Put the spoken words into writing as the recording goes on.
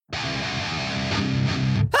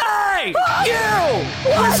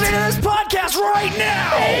listening to this podcast right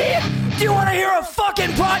now. Do you want to hear a fucking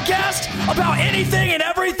podcast about anything and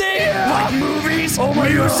everything? Yeah. Like movies,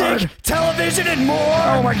 music, television, and more?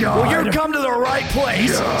 Oh my God. Well, you've come to the right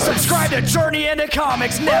place. Yes. Subscribe to Journey into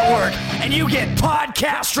Comics Network, and you get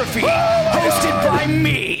Podcastrophe, hosted by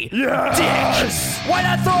me, Yes. Dick. Why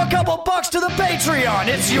not throw a couple bucks to the Patreon?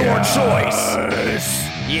 It's your choice.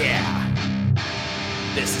 Yeah.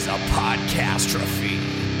 This is a Podcastrophe.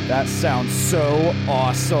 That sounds so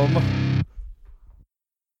awesome.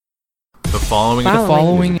 The following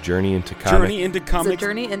Following. is a Journey into Comics. Journey into It's a Comics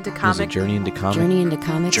journey into Is a comic Journey into Comics. Journey into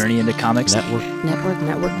Comics. Journey into Comics network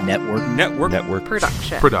Network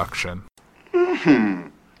production. Production.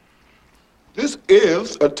 This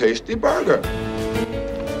is a tasty burger.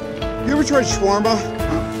 You ever tried shawarma?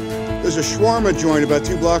 There's a shawarma joint about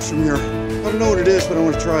 2 blocks from here. I don't know what it is, but I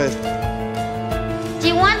want to try it. Do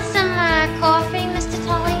you want some coffee, Mr.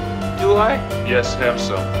 Tully? Do I? Yes, have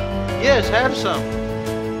some. Yes, have some.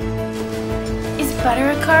 Is butter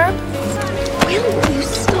a carb? Will you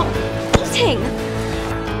stop eating?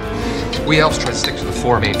 We elves try to stick to the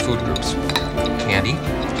 4 main food groups. Candy,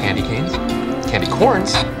 candy canes, candy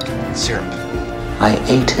corns, and syrup. I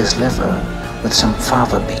ate his liver with some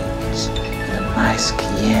fava beans and a nice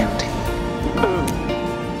Chianti.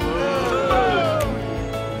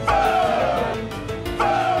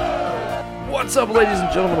 What's up, ladies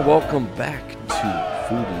and gentlemen? Welcome back to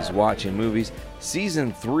Foodies Watching Movies,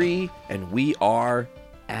 Season 3, and we are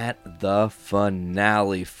at the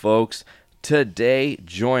finale, folks. Today,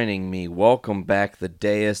 joining me, welcome back the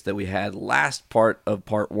dais that we had last part of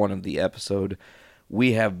part 1 of the episode.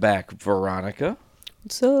 We have back Veronica.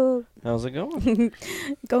 What's up? How's it going?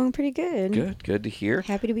 Going pretty good. Good to hear.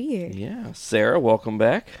 Happy to be here. Yeah. Sarah, welcome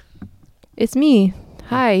back. It's me.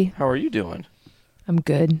 Hi. How are you doing? I'm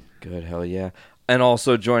good. Good, hell yeah. And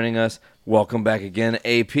also joining us, welcome back again,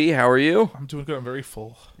 AP. How are you? I'm doing good. I'm very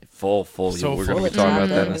full. Full. So We're full. going to be talking about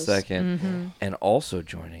that in a Tacos. second. Mm-hmm. And also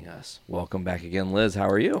joining us, welcome back again, Liz. How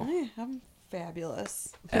are you? I'm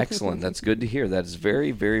fabulous. Excellent. That's good to hear. That is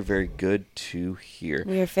very, very, very good to hear.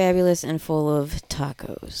 We are fabulous and full of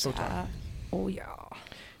tacos. So tired. Oh, yeah.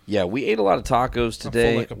 Yeah, we ate a lot of tacos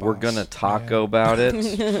today. like a We're boss. going to taco about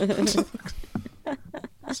it.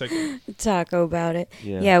 Taco about it.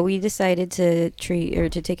 Yeah. Yeah, we decided to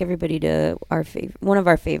take everybody to one of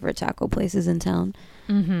our favorite taco places in town.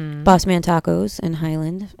 Mm-hmm. Boss Man Tacos in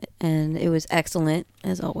Highland, and it was excellent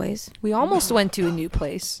as always. We almost went to a new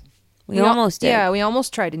place. We almost did. Yeah, we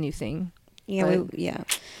almost tried a new thing.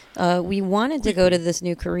 Yeah, we wanted to go to this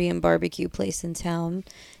new Korean barbecue place in town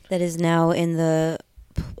that is now in the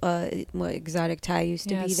what Exotic Thai used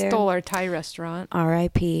to be there. Stole our Thai restaurant.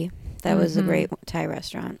 R.I.P. That was a great Thai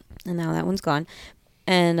restaurant, and now that one's gone.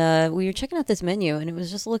 And we were checking out this menu, and it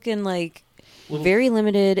was just looking like very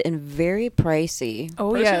limited and very pricey.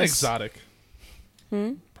 Oh, Pricey yes. and exotic.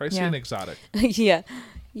 Pricey Yeah. and exotic. Yeah.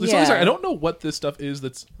 Sorry, I don't know what this stuff is.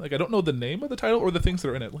 That's like I don't know the name of the title or the things that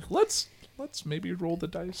are in it. Like, let's maybe roll the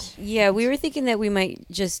dice. Yeah, we were thinking that we might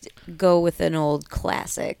just go with an old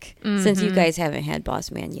classic since you guys haven't had Boss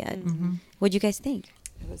Man yet. What'd you guys think?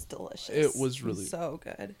 It was delicious. It was really so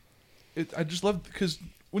good. I just love because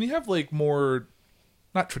when you have like more,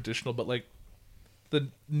 not traditional, but like the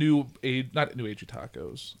not new agey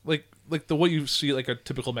tacos, like the way you see like a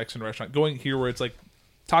typical Mexican restaurant going here, where it's like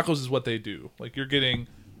tacos is what they do. Like you're getting,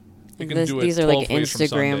 you can do it. These are like 12 ways from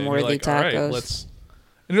Sunday, and you're Instagram-worthy like, all right, tacos.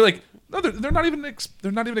 and you're like, no, they're not even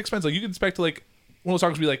expensive. Like you can expect to like one of those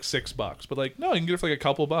tacos to be like $6, but like no, you can get it for like a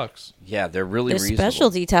couple bucks. Yeah, they're really Their reasonable.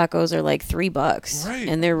 specialty tacos are like $3, Right.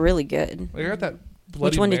 and they're really good. Like I got that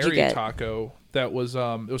Bloody Which one Mary did you get? taco that was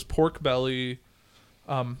it was pork belly,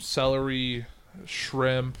 celery,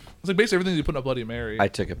 shrimp. It's like basically everything you put in a Bloody Mary. I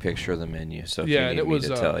took a picture of the menu, so if Yeah, you and need it me was,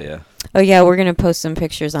 to tell you. Oh yeah, we're gonna post some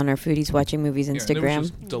pictures on our Foodies Watching Movies Yeah, and it was Instagram.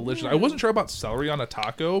 just delicious. I wasn't sure about celery on a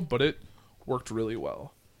taco, but it worked really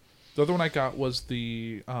well. The other one I got was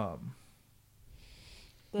the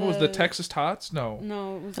what was the Texas Tots?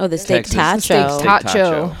 No. The steak Texas- tacho. Steak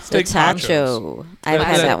tacho. Steak tacho. I've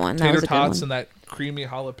had that one. That Tater was a good tots one. and that creamy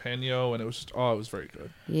jalapeno, and it was it was very good.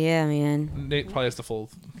 Yeah, man. Nate probably has the full.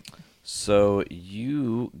 So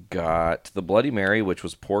you got the Bloody Mary, which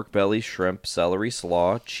was pork belly, shrimp, celery,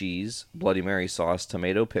 slaw, cheese, Bloody Mary sauce,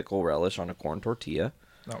 tomato, pickle, relish on a corn tortilla.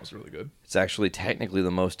 That was really good. It's actually technically the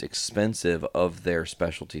most expensive of their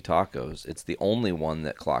specialty tacos. It's the only one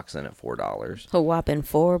that clocks in at $4. A whopping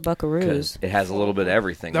 $4 buckaroos. It has a little bit of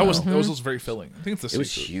everything. That was very filling. I think it's the It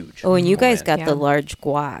was seafood. huge. Oh, and you guys man. got the large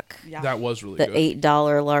guac. Yeah. That was really The good.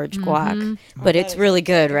 $8 large guac. Mm-hmm. But it's really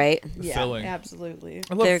good, right? Yeah, Filling. absolutely.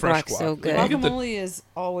 I love Their fresh guac's guac. so Like, good. you get the- Guacamole is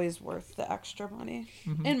always worth the extra money,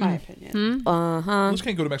 in my opinion. Uh-huh. you just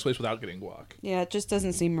can't go to Mexican place without getting guac. Yeah, it just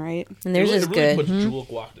doesn't seem right. And theirs it is really good. puts Jewel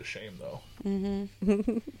guac to shame, though. And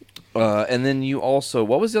then you also,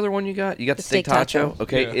 what was the other one you got? You got the steak tacho.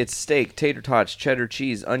 Okay, Yeah. it's steak, tater tots, cheddar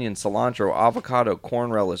cheese, onion, cilantro, avocado,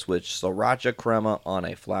 corn relish with sriracha crema on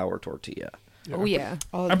a flour tortilla. Oh yeah.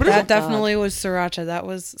 Oh, I'm pretty that sure- definitely was sriracha. That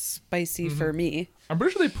was spicy for me. I'm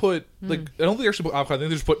pretty sure they put like I don't think they actually put avocado. I think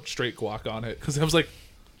they just put straight guac on it because I was like,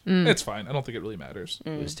 it's fine. I don't think it really matters.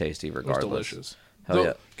 It was tasty It was regardless. delicious. Hell Though,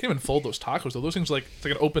 yeah. Can't even fold those tacos though. Those things it's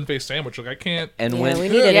like an open faced sandwich. Like I can't. And Yeah, when we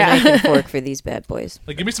needed a knife and fork for these bad boys.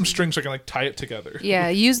 Like give me some string so I can like tie it together. Yeah,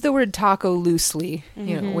 use the word taco loosely,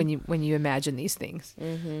 you know, when you imagine these things.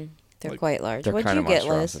 They're quite large. they're What'd kind you of get,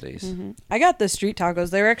 Liz? monstrosities. I got the street tacos.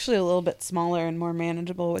 They were actually a little bit smaller and more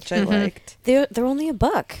manageable, which I liked. They're only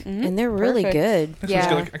 $1, and they're really Perfect. good. I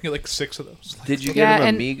Yeah. can get like 6 of those. Like, Did you Yeah, get them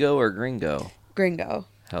and- amigo or gringo? Gringo.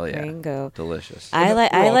 Hell yeah. Gringo. Delicious. I We're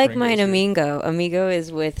all like mine gringos here. amigo. Amigo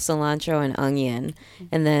is with cilantro and onion,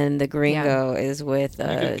 and then the gringo is with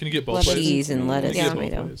can you get both ways? cheese and lettuce, Can you get both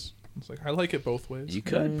tomato. ways? It's like I like it both ways. You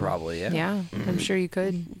could probably, yeah. Yeah, I'm sure you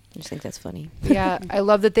could. I just think that's funny. Yeah, I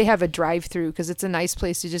love that they have a drive-through because it's a nice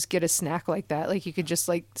place to just get a snack like that. Like you could just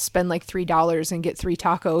like spend like $3 and get 3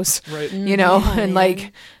 tacos, Right. you know, Yeah, and man.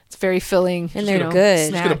 like it's very filling. And you they're know, good.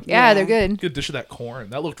 snack. Just get a- Yeah, they're good. Get a dish of that corn.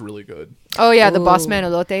 That looked really good. Oh yeah, the boss Ooh. man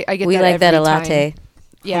elote. I get We that like that every a latte. time.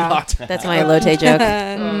 Yeah, Latte. That's my elote joke.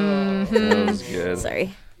 That was good.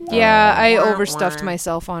 Sorry. yeah. I Wah, overstuffed wah.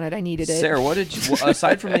 myself on it. I needed it. Sarah, what did you,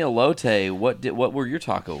 aside from the elote, what were your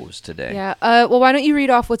tacos today? Yeah. Well, why don't you read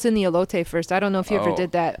off what's in the elote first? I don't know if you ever Oh,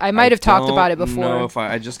 did that. I might have talked about it before. No, if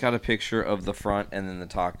I just got a picture of the front and then the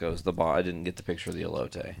tacos. I didn't get the picture of the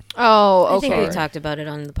elote. Oh, I think okay. we talked about it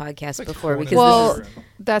on the podcast Like before corn because Well, this is,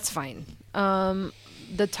 that's fine.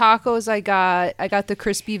 The tacos I got the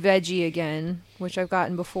crispy veggie again, which I've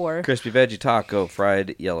gotten before. Crispy veggie taco,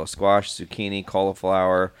 fried yellow squash, zucchini,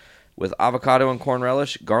 cauliflower, with avocado and corn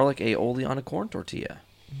relish, garlic aioli on a corn tortilla.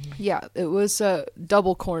 Yeah, it was a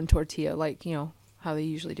double corn tortilla, like you know how they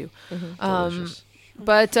usually do. Delicious.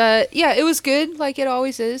 But yeah, it was good, like it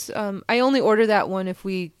always is. I only order that one if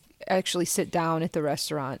we actually sit down at the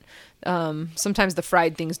restaurant. Sometimes the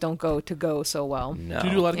fried things don't go so well. No. Do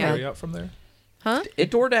you do a lot of Yeah. carry out from there? Huh?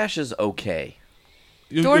 DoorDash is okay.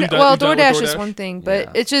 You've done with DoorDash is one thing, but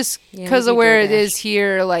Yeah. it's just Yeah, because we of do where it DoorDash. is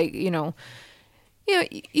here. Like you know,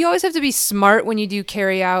 you always have to be smart when you do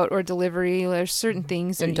carry out or delivery. There's certain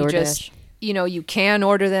things that And you just DoorDash. you can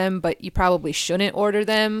order them, but you probably shouldn't order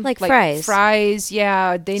them. Like fries. Fries,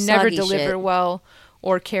 yeah, they never Soggy deliver shit. well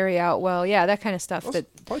or carry out well. Yeah, that kind of stuff. Also,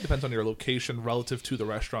 That probably depends on your location relative to the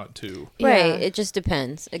restaurant too. right. Yeah. It just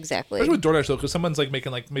depends. Exactly. Especially with DoorDash though, because someone's like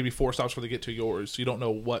making like maybe 4 stops before they get to yours, so you don't know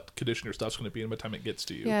what condition your stuff's going to be and by the time it gets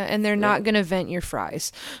to you. Yeah, and they're not gonna vent your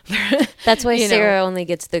fries. That's why you know. Sarah only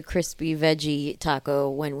gets the crispy veggie taco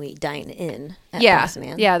when we dine in at Yeah, Boss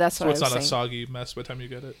Man. yeah, that's So what it's I was not a saying. soggy mess by the time you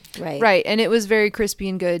get it. Right. Right, and it was very crispy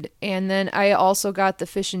and good. And then I also got the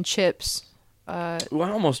fish and chips, Ooh, I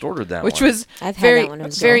almost ordered that which one. was I've had very that one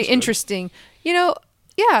as well. very Sounds good. interesting. You know,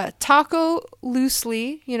 yeah, taco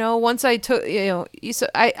loosely. You know, once I took,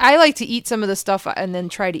 I like to eat some of the stuff and then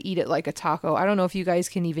try to eat it like a taco. I don't know if you guys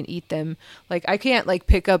can even eat them. Like I can't like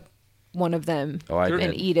pick up one of them Oh, I and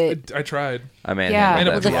did. eat it. I tried. I mean, Yeah. And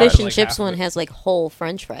it that was The Yeah, fish and like chips half of one it. has like whole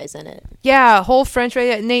French fries in it. Yeah, whole French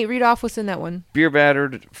fry. Nate, read off what's in that one. beer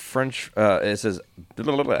battered French. It says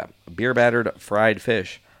beer battered fried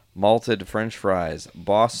fish, malted French fries,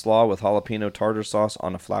 Boss Slaw with jalapeno tartar sauce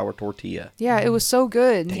on a flour tortilla. Yeah, it was so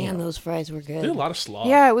good. Damn, those fries were They had good. a lot of slaw.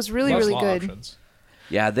 Yeah, it was really A lot of really slaw good. options.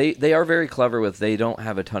 Yeah, they are very clever with. They don't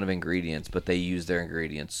have a ton of ingredients, but they use their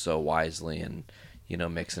ingredients so wisely and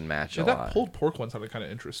mix and match Yeah, a that lot. pulled pork one sounded kind of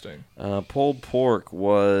interesting. Pulled pork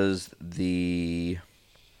was the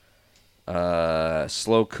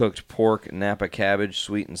slow cooked pork, Napa cabbage,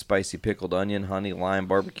 sweet and spicy pickled onion, honey, lime,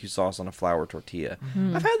 barbecue sauce on a flour tortilla.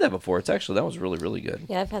 I've had that before. That was really, really good.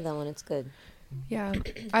 Yeah, I've had that one. It's good. Yeah,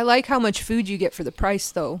 I like how much food you get for the price,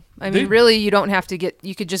 though. I They- mean, really, you don't have to get.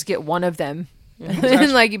 You could just get one of them,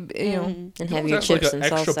 and like you know. And You have could your have, like chips an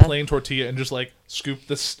and extra salsa. plain tortilla and just like scoop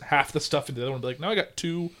this half the stuff into the other one and be like, now I got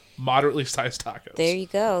 2 moderately sized tacos. There you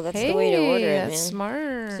go. That's the way to order it, man. That's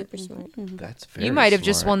smart. Super smart. That's very You might have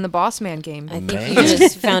just smart. won the Boss Man game. I think you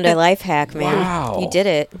just found a life hack, man. Wow. You did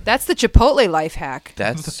it. That's the Chipotle life hack.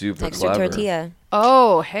 That's super Extra clever. tortilla.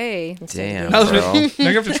 Oh, hey. Damn, Now bro. you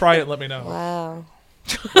have to try it and let me know. Wow.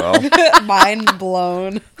 Well, Mind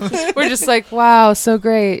blown. We're just like, wow, so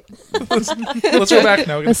great. Let's go back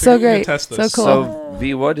now. That's so great. Test So this. cool. so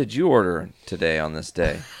V, what did you order today on this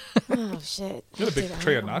day? Oh, shit. You had a big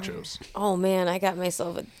tray of nachos. Oh, man. I got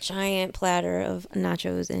myself a giant platter of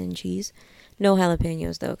nachos and cheese. No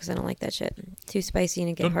jalapenos, though, because I don't like that shit. Too spicy and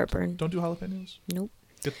I get heartburn. Don't do jalapenos? Nope.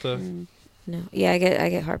 Get the... No. Yeah, I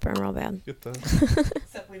get heartburn real bad. Get the...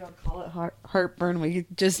 Except we don't call it heartburn. We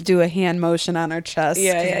just do a hand motion on our chest.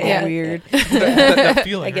 Yeah. Weird. that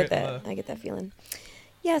feeling, I get right? that. I get that feeling.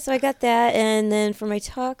 Yeah, so I got that, and then for my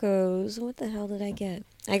tacos, what the hell did I get?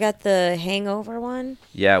 I got the hangover one.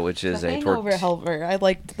 Yeah, which is The a hangover helper. I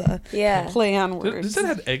liked the play on words. Does that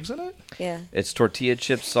have eggs in it? Yeah. It's tortilla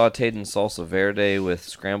chips sautéed in salsa verde with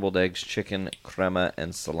scrambled eggs, chicken, crema,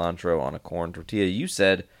 and cilantro on a corn tortilla. You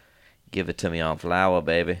said, give it to me on flour,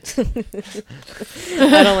 baby.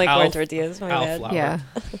 I don't like corn tortillas. My bad. Flour. Yeah.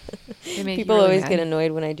 They make you People really always mad. get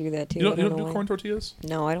annoyed when I do that, too. You I don't don't do know why. corn tortillas?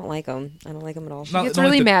 No, I don't like them. I don't like them at all. She gets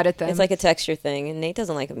really mad at them. It's like a texture thing, and Nate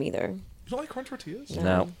doesn't like them either. You don't like corn tortillas?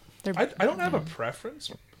 No. I don't have a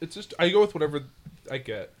preference. It's just I go with whatever I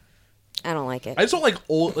get. I don't like it. I just don't like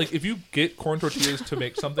old. Like if you get corn tortillas to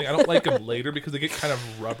make something, I don't like them later because they get kind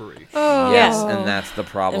of rubbery. Oh. Yes, Yeah. and that's the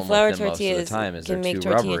problem And flour with them most of the tortillas time is they're can make too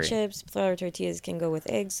tortilla rubbery. chips. Flour tortillas can go with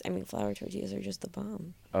eggs. I mean, flour tortillas are just the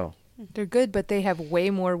bomb. Oh. They're good, but they have way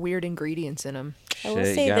more weird ingredients in them. I will Shit,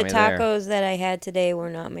 you say got the me there. tacos that I had today were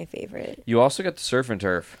not my favorite. You also got the surf and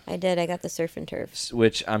turf, I did. I got the surf and turf.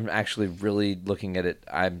 which I'm actually really looking at it.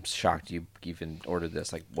 I'm shocked you even ordered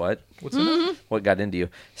this. Like, what? What's in it? What got into you?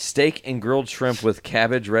 Steak and grilled shrimp with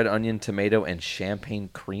cabbage, red onion, tomato, and champagne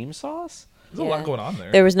cream sauce? There's a lot going on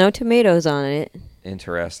there. There was no tomatoes on it.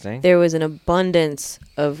 Interesting. There was an abundance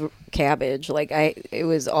of cabbage. Like it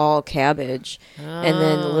was all cabbage, and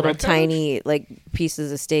then little Red tiny like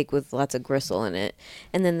pieces of steak with lots of gristle in it,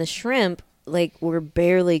 and then the shrimp like were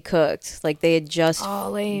barely cooked. Like they had just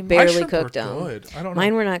lame. My barely shrimp were cooked them. good. I don't know.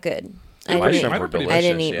 Mine were not good. Yeah, my I shrimp were delicious,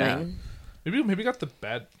 didn't eat yeah. mine. Maybe got the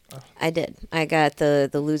bad. I did. I got the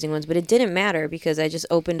losing ones, but it didn't matter because I just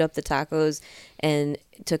opened up the tacos and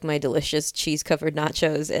took my delicious cheese covered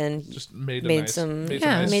nachos and Just made some nice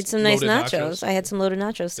nice loaded nachos. I had some loaded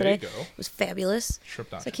nachos There you today. go. It was fabulous. Shrimp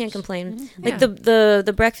So I nachos. can't complain. Mm-hmm. Like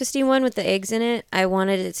the breakfasty one with the eggs in it, I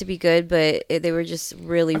wanted it to be good, but they were just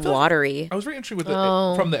really watery. I was very interested with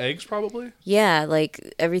Oh. it from the eggs, probably. Yeah,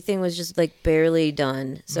 like everything was just like barely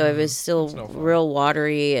done, so it was still no fun. real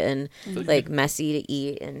watery and like like you- messy to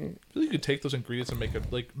eat. And I feel like you could take those ingredients and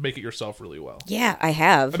make it yourself really well. yeah, I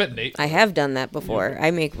have. I bet Nate I would. have done that before. I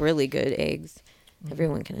make really good eggs.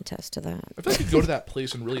 Everyone can attest to that. I feel like you could go to that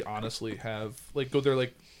place and really honestly have go there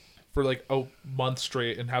for a month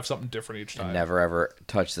straight and have something different each time. Never ever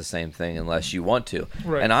touch the same thing unless you want to.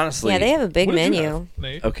 Right. And honestly, Yeah, they have a big What did you menu. have,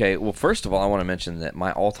 Nate? Okay, well, first of all, I want to mention that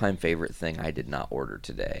my all-time favorite thing I did not order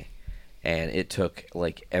today, and it took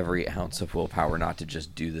like every ounce of willpower not to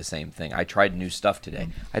just do the same thing. I tried new stuff today.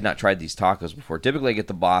 I had not tried these tacos before. Typically, I get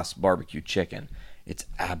the Boss barbecue chicken. It's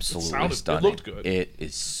absolutely It stunning. looked good. It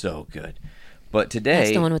is so good. But today,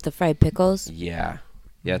 That's the one with the fried pickles. yeah,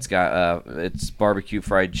 it's got it's barbecue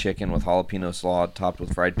fried chicken with jalapeno slaw topped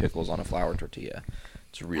with fried pickles on a flour tortilla.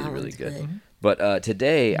 It's really That really one's good. good. But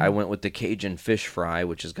today I went with the Cajun fish fry,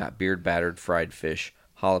 which has got beard battered fried fish,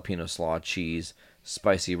 jalapeno slaw, cheese,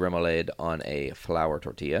 spicy remoulade on a flour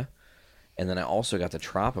tortilla, and then I also got the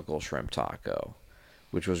tropical shrimp taco,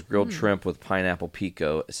 which was grilled shrimp with pineapple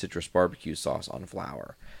pico, citrus barbecue sauce on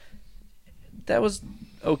flour. That was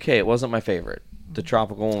okay. It wasn't my favorite. The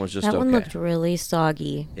tropical one was just That okay. one looked really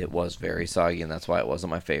soggy. It was very soggy, and that's why it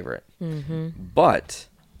wasn't my favorite. Mm-hmm. But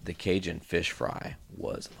the Cajun fish fry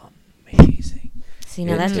was amazing. See,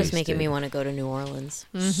 now It that's just making tasted me want to go to New Orleans.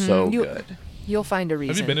 so You- good. You'll find a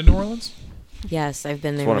reason. Have you been to New Orleans? Yes, I've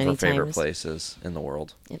been It's there one of many her favorite times. places in the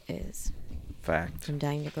world. It is. Fact. I'm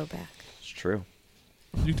dying to go back. It's true.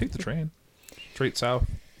 You can take the train straight south.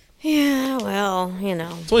 Yeah, well, you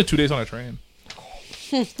know. It's only 2 days on a train.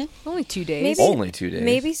 Only 2 days. Maybe, Only 2 days.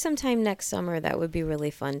 Maybe sometime next summer that would be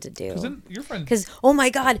really fun to do. Because then your friend. Because, oh my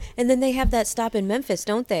God, and then they have that stop in Memphis,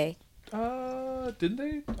 don't they? Didn't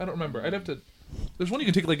they? I don't remember. I'd have to. There's one you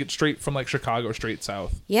can take it straight from Chicago straight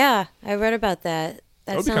south. Yeah, I read about that.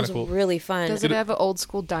 That would be kinda sounds cool. really fun. Does it have an old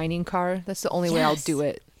school dining car? That's the only way I'll Yes. do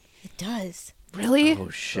it. It does. Really? Oh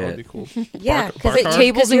That shit. would be cool. Yeah, Bar because car?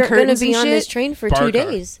 Tables and you're going to curtains be and on this shit? train for Bar 2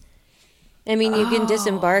 car. days. I mean, you can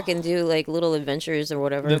disembark and do like little adventures or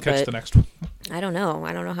whatever. Then catch but the next one. I don't know.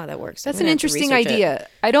 I don't know how that works. That's I'm an gonna have to interesting research it. idea.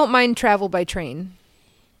 I don't mind travel by train.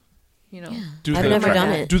 You know, I've never done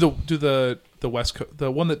it. Do the west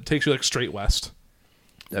the one that takes you like straight west.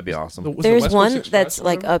 That'd be awesome. Was it There's West Coast one Express that's or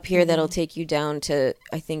like whatever? up here that'll take you down to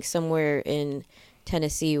I think somewhere in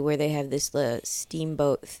Tennessee where they have this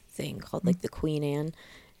steamboat thing called like the Queen Anne,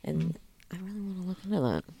 and I really want to look into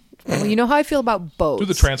that. well, you know how I feel about boats. Do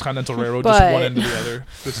the Transcontinental Railroad, But- just one end to the other.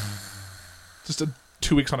 Just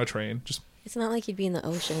 2 weeks on a train. Just It's not like you'd be in the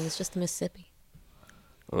ocean. It's just the Mississippi.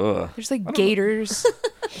 Ugh. There's like gators.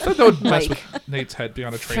 I thought that would mess Like, with Nate's head being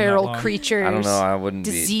on a train. feral that long. creatures. I don't know. I wouldn't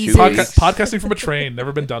diseases. be too weeks. Podcasting from a train,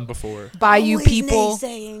 never been done before. Bayou people.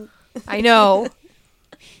 I know.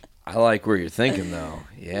 I like where you're thinking though.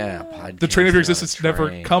 Yeah, The train of your podcasting on a existence never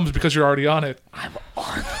train. comes because you're already on it. I'm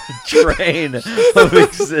on the train of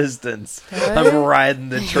existence. I'm riding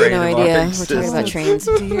the I train have no of idea. our We're existence. talking about trains.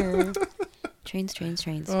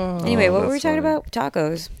 Trains. Anyway, what were we that's talking funny. about?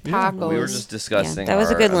 Tacos. Tacos. We were just discussing. that was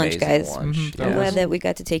a our good lunch, amazing guys. lunch. Mhm, I'm Yeah. glad that we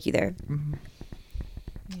got to take you there.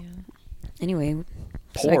 Anyway,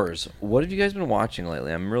 Pores. What have you guys been watching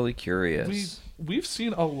lately? I'm really curious. We've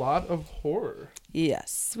seen a lot of horror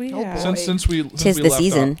Yes, we Oh, have. boy. since we tis we the left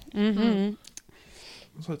season. off. Mm-hmm.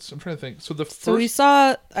 So I'm trying to think. So the first So we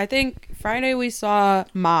saw, I think Friday we saw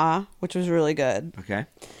Ma, which was really good. Okay.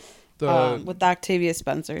 With Octavia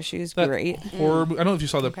Spencer. She was that great. horror. I don't know if you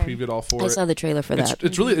saw the preview at all for I it. saw the trailer for that.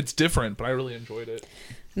 It's different, but I really enjoyed it.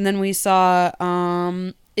 And then we saw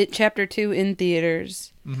It Chapter 2 in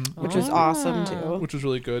theaters, which was awesome too. Which was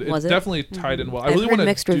really good. Was it it? definitely tied in well. I I've really heard want to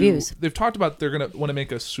mixed reviews. They've talked about they're gonna want to make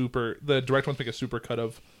the director wants to make a super cut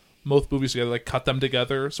of both movies together, like cut them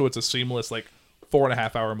together, so it's a seamless like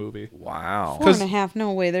 4.5 hour movie. Wow. 4.5?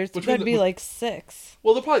 No way. That'd be like 6.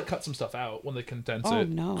 Well, they'll probably cut some stuff out when they condense Oh it.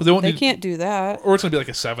 no, 'Cause they won't need- can't do that. Or it's gonna be like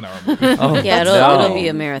a 7 hour movie. Yeah, it'll be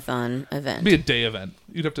a marathon event. It'd be a day event.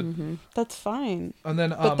 You'd have to. That's fine. And then,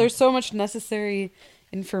 but there's so much necessary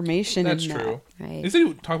information That's in true. that. Right. They said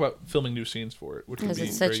you talk about filming new scenes for it, which would Because be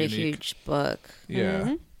it's such very a unique. huge book.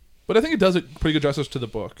 Yeah, but I think it does a pretty good justice to the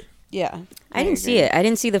book. Yeah. I didn't see it. I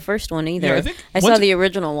didn't see the first one either. Yeah, I think I saw once the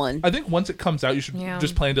original one. I think once it comes out, you should Yeah.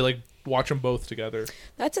 just plan to like watch them both together,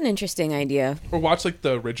 That's an interesting idea. or watch like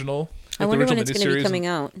the original. I Like, wonder the when original it's going to be miniseries coming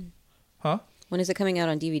and- out. Huh? When is it coming out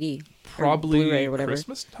on DVD? Probably Blu-ray or whatever.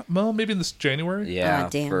 Christmas. Well, maybe in this January. Yeah, Ah,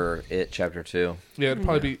 damn. for It Chapter 2. Yeah, it'd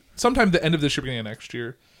probably be sometime the end of this year, beginning of next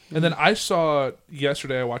year. And then I saw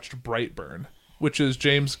yesterday. I watched Brightburn, which is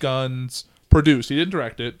James Gunn's produced. He didn't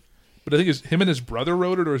direct it, but I think him and his brother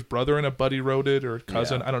wrote it, or his brother and a buddy wrote it, or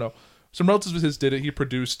cousin. Yeah. I don't know. Some relatives of his did it. He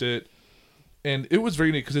produced it, and it was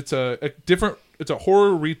very neat because it's a different. It's a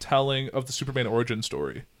horror retelling of the Superman origin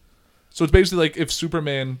story. So it's basically like if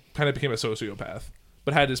Superman kind of became a sociopath,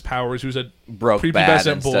 but had his powers. He was a Broke prepubescent bad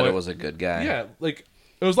instead boy. it was a good guy. Yeah, like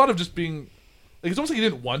it was a lot of just being like it's almost like he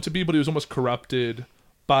didn't want to be, but he was almost corrupted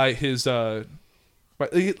by his. But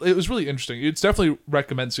it was really interesting. It's definitely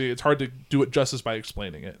recommend seeing it. It's hard to do it justice by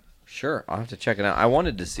explaining it. Sure, I'll have to check it out. I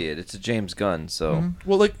wanted to see it. It's a James Gunn, so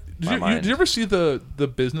Well, like, My mind. did you ever see the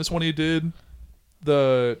business one he did?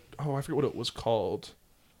 I forget what it was called.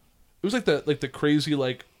 It was like the crazy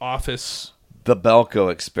like office. The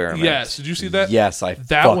Belko Experiment. Yes, did you see that? Yes, I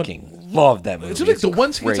That one- fucking love that movie. It seems like It's the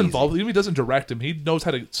ones he gets crazy. involved, even if he doesn't direct him, he knows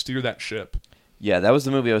how to steer that ship. Yeah, that was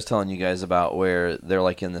the movie I was telling you guys about where they're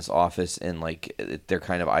like in this office and like they're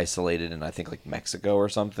kind of isolated in I think like Mexico or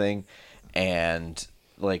something, and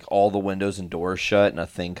like all the windows and doors shut and a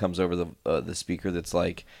thing comes over the speaker that's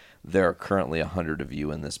like there are currently 100 of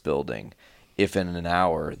you in this building. If in an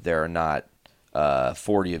hour there are not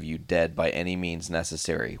 40 of you dead by any means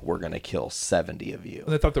necessary, we're gonna kill 70 of you.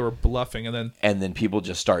 And they thought they were bluffing, and then people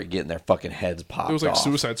just start getting their fucking heads popped it was like off.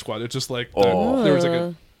 Suicide Squad. It's just like Oh. there was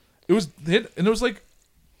like it was like,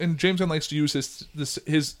 and James Gunn likes to use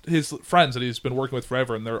his friends that he's been working with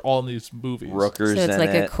forever, and they're all in these movies. Rooker's So it's in like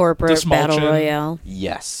a it. corporate battle royale.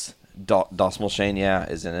 Yes, Dos Mulshane, yeah,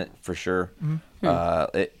 is in it for sure.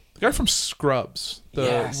 The guy from Scrubs,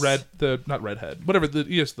 Yes. not redhead, whatever.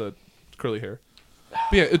 He has the curly hair. But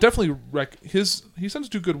yeah, it definitely he tends to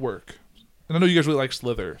do good work. And I know you guys really like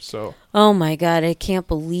Slither, so Oh my god, I can't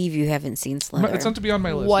believe you haven't seen Slither. it's not to be on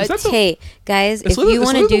my list. What? Is that the- Hey, guys, Is if Slither- you is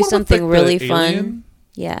want to Slither the do one with, something like, the really fun, alien?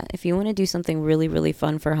 yeah, if you want to do something really, really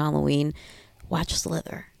fun for Halloween, watch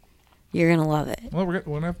Slither. You're going to love it. Well, we're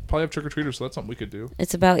gonna probably have trick or treaters, so that's something we could do.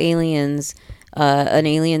 It's about aliens, an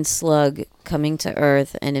alien slug coming to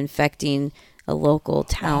Earth and infecting a local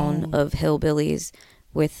town of hillbillies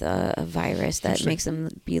with a virus that makes them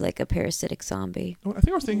be like a parasitic zombie. I think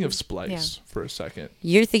I was thinking of Splice for a second.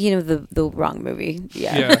 You're thinking of the wrong movie.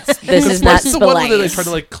 Yeah. This is not the one where they Splice. try to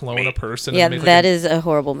like clone a person. Yeah, and make, that is a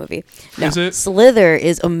horrible movie. No, is it? Slither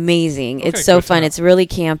is amazing. Okay, it's so good to fun. know. It's really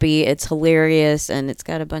campy. It's hilarious, and it's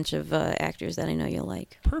got a bunch of actors that I know you'll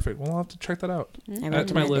like. Perfect. Well, I'll have to check that out. I Add it to my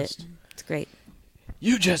recommend list. it. It's great.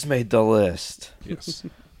 You just made the list. Yes.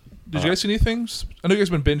 Did you guys see any things? I know you guys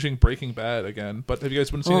have been binging Breaking Bad again, but have you guys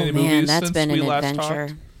been seeing any movies that's since been we an last adventure.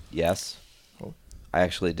 talked? Yes. Oh. I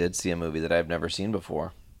actually did see a movie that I've never seen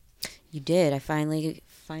before. You did. I finally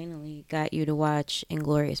got you to watch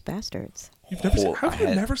Inglourious Bastards. You've never seen, how have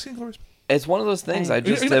you never seen Inglourious? It's one of those things. I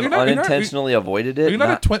just You're have not- unintentionally avoided it. Are you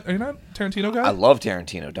not a Tarantino guy? I love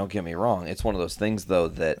Tarantino. Don't get me wrong. It's one of those things though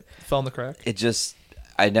that fell in the crack. It just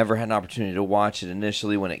I never had an opportunity to watch it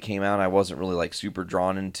initially when it came out. I wasn't really like super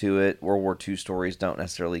drawn into it. World War II stories don't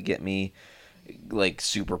necessarily get me like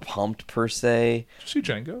super pumped per se. Did you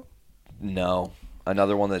see Django? No.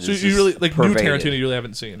 Another one that so is you just really like pervaded. new Tarantino you really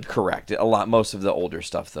haven't seen. Correct. A lot. Most of the older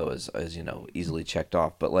stuff though is you know easily checked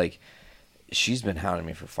off. But like, she's been hounding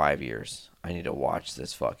me for 5 years. I need to watch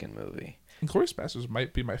this fucking movie. Inglourious Bastards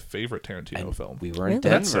might be my favorite Tarantino film. We were in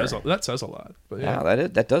Denver. That says a lot. But yeah,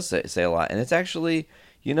 that does say a lot, and it's actually,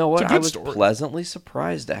 you know what? It's a I good was story. pleasantly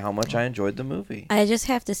surprised at how much I enjoyed the movie. I just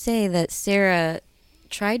have to say that Sarah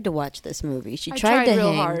tried to watch this movie. She I tried tried to real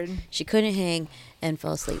hang. hard. She couldn't hang and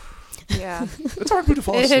fell asleep. Yeah. It's hard for you to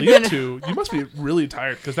fall It had asleep been- to. You must be really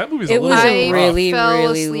tired because that movie's It a was little a rough. really, fell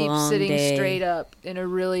really asleep long sitting day. straight up in a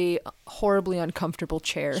really horribly uncomfortable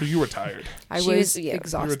chair. So you were tired. I She was was- yeah. You were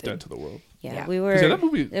exhausted. dead to the world. Yeah, Yeah. we were. Yeah, that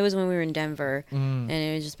movie- It was when we were in Denver, Mm. and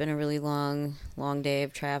it had just been a really long day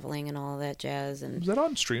of traveling and all of that jazz. And Was that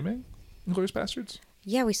on streaming? Inglourious Bastards?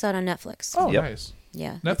 yeah, we saw it on Netflix. Oh, nice.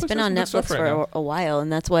 Yeah, Netflix it's been has on some good Netflix stuff right for now. a while,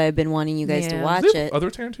 and that's why I've been wanting you guys to Yeah. watch Do they have it. other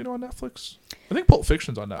Tarantino on Netflix? I think Pulp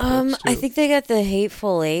Fiction's on Netflix. I too. think they got the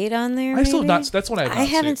Hateful Eight on there. I still maybe? not. That's one I have I not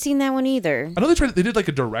haven't seen that one either. I know they did like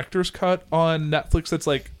a director's cut on Netflix that's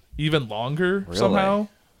like even longer Really? somehow.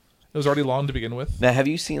 It was already long to begin with. Now, have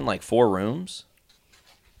you seen like 4 Rooms?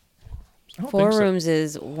 I don't Four think so. Rooms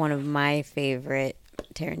is one of my favorite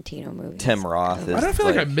Tarantino movies. Tim Roth is. I don't feel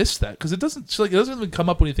like I missed that because it doesn't even come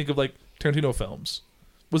up when you think of like Tarantino films.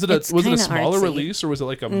 Was it a It's was it a kinda smaller artsy. release or was it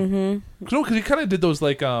like a no? Because he kind of did those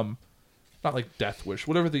like not like Death Wish,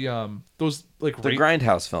 whatever those like the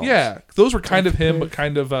Grindhouse films. Yeah, those were kind of him, but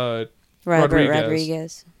kind of Robert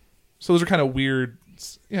Rodriguez. So those are kind of weird.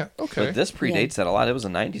 Yeah, okay. But this predates that a lot. It was a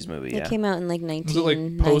 90s movie. It Yeah, came out in like Was it like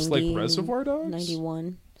 1990, post like Reservoir Dogs?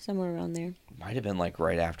 91, somewhere around there. might have been like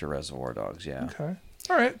right after Reservoir Dogs. Yeah. Okay,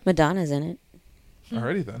 all right. Madonna's in it.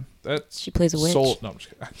 Alrighty then. That's She plays a witch. No, I'm just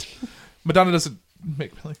kidding. Madonna doesn't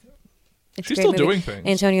make me like. It's She's a still great movie. doing things.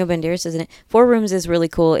 Antonio Banderas is in it. Four Rooms is really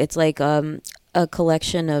cool. It's like a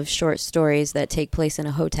collection of short stories that take place in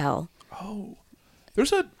a hotel. Oh,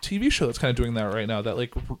 there's a TV show that's kind of doing that right now. That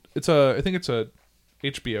like I think it's a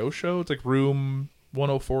HBO show. It's like Room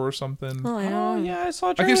 104 or something. Oh, I don't know. Yeah, I saw. A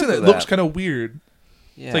I can trailer say that for it looks kind of weird.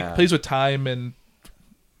 Yeah. It's like plays with time and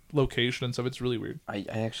location and stuff. It's really weird. I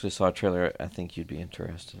actually saw a trailer. I think you'd be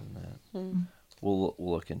interested in that. We'll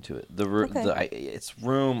look into it. Okay. It's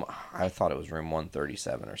Room. I thought it was Room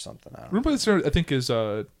 137 or something. I don't Room know. 137 I think is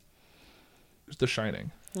The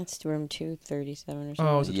Shining. That's Room 237 or something.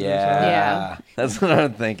 Oh, is it Yeah, that's what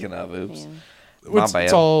I'm thinking of. Oops. It's, My it's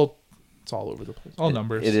bad. all over the place. All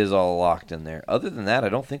numbers. It is all locked in there. Other than that, I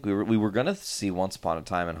don't think we were gonna see Once Upon a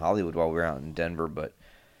Time in Hollywood while we were out in Denver, but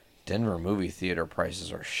Denver movie theater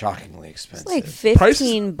prices are shockingly expensive. It's like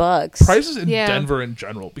 $15. Prices in Yeah. Denver in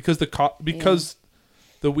general because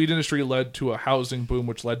the weed industry led to a housing boom,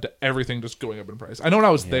 which led to everything just going up in price. I know when I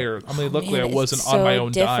was there. I mean, luckily man, I it's wasn't so on my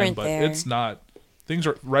own dime, different but there. it's not.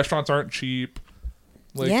 Restaurants aren't cheap.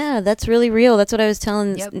 Like, Yeah, that's really real. That's what I was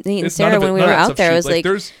telling Yep. Nate and It's none Sarah of it- when we none were of that out stuff's there. I cheap. was like,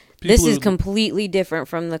 there's this people is who- completely different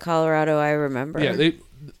from the Colorado I remember. Yeah,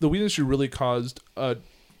 the weed industry really caused a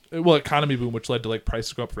economy boom, which led to like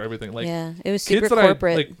prices go up for everything. Like Yeah, it was kids super that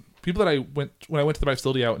corporate. like people that I went when I went to my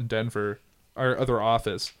facility out in Denver, our other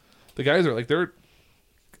office. The guys are like they're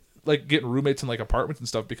like getting roommates in like apartments and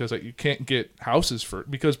stuff because like you can't get houses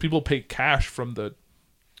because people pay cash from the.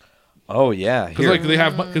 Oh yeah, Because like they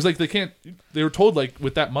have because like they can't. They were told like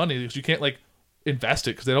with that money because you can't like invest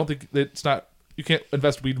it because they don't think it's not you can't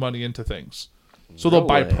invest weed money into things, so they'll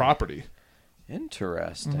buy Really? property.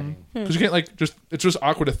 Interesting. Because you can't like just it's just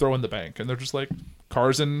awkward to throw in the bank, and they're just like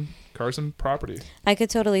cars and property. I could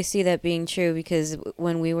totally see that being true because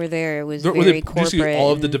when we were there, it was Did very corporate. you see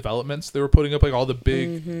all of the developments they were putting up, like all the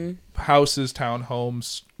big houses,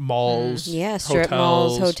 townhomes, malls, yeah, strip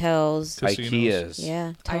malls, hotels, IKEAs.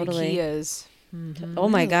 Yeah, totally. IKEAs. Oh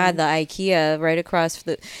my God, the IKEA right across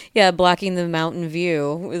blocking the mountain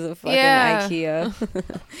view with a fucking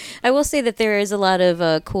IKEA. I will say that there is a lot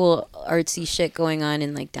of cool artsy shit going on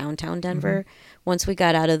in like downtown Denver. Once we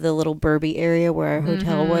got out of the little Burby area where our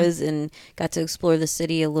hotel was and got to explore the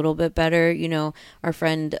city a little bit better, you know, our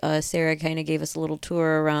friend Sarah kind of gave us a little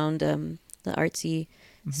tour around the artsy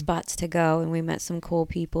spots to go, and we met some cool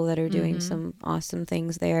people that are doing some awesome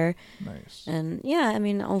things there. Nice. And yeah, I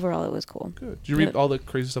mean, overall it was cool. Good. Did you read all the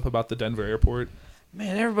crazy stuff about the Denver airport?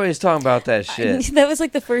 Man, everybody's talking about that shit. That was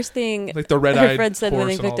like the first thing like the red-eyed our friend said when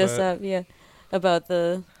they horse and picked all us that. up. Yeah, about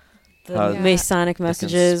the Masonic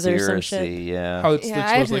messages or some shit. Yeah. How it's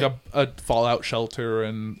supposed like a fallout shelter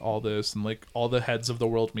and all this, and like all the heads of the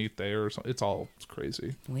world meet there. So it's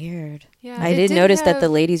crazy. Weird. Yeah, I did notice that the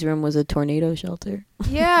ladies' room was a tornado shelter.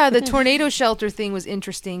 Yeah, the tornado shelter thing was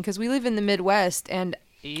interesting because we live in the Midwest, and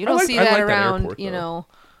you don't see that around. Airport, you know,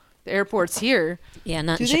 the airports here. Yeah,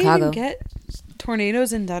 not Do in they Chicago. even get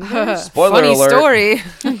tornadoes in Denver? Spoiler Funny alert. story.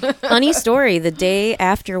 Funny story. The day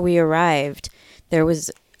after we arrived, there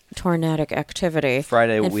was tornadic activity.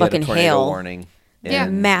 Friday and we had a fucking tornado hail. warning. Yeah.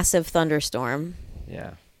 and- Massive thunderstorm.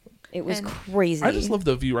 Yeah. It was And crazy. I just love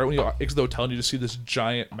the view right when you exit the hotel and you just see this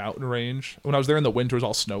giant mountain range. When I was there in the winter, it was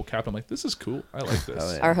all snow capped. I'm like, this is cool. I like this.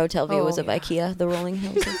 Oh, yeah. Our hotel view was of yeah. IKEA, the rolling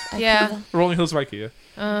hills of IKEA. Yeah. The Rolling Hills of IKEA.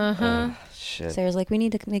 Shit. Sarah's like, we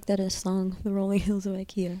need to make that a song, the rolling hills of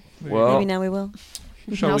IKEA. Well, Maybe now we will.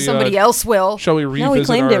 Shall Now we, somebody else will. Shall we revisit No, we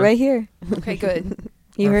claimed it right here. Okay, good.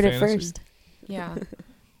 You Our heard it fantasy? first. Yeah.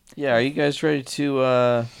 yeah, are you guys ready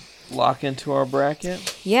to lock into our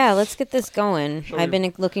bracket? Yeah, let's get this going. Shall I've we-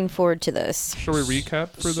 been looking forward to this. Shall we recap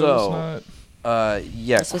for those So, not?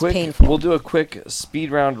 Yeah, This was quick. painful. We'll do a quick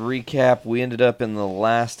speed round recap. We ended up in the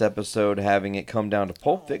last episode having it come down to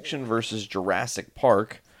Pulp Fiction versus Jurassic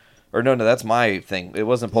Park. Or no, that's my thing. It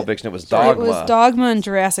wasn't Pulp Fiction. It was Dogma. It was Dogma and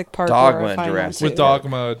Jurassic Park. Dogma were our and final Jurassic two. With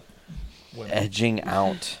Dogma. edging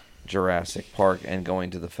out Jurassic Park and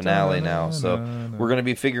going to the finale now. So we're going to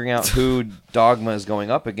be figuring out who Dogma is going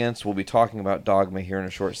up against. We'll be talking about Dogma here in a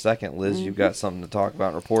short second. Liz, you've got something to talk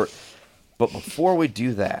about and report. But before we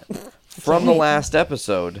do that, from the last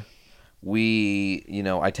episode,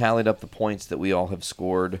 I tallied up the points that we all have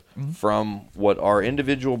scored from what our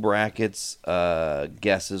individual brackets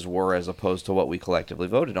guesses were as opposed to what we collectively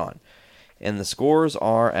voted on. And the scores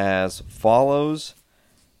are as follows.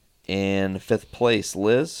 In 5th place,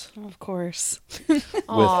 Liz. Of course. With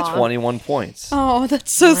 21 points. Oh,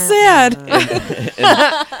 that's so sad.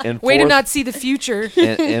 In Way to fourth- not see the future.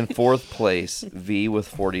 in 4th place, V with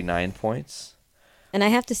 49 points. And I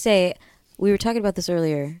have to say, we were talking about this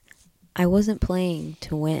earlier. I wasn't playing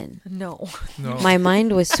to win. No. My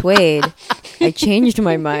mind was swayed. I changed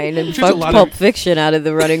my mind and Which is a fucked lot Pulp of- Fiction out of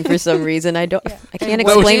the running for some reason. I can't And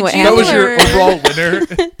explain what did you happened. That was your overall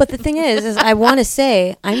winner. But the thing is I want to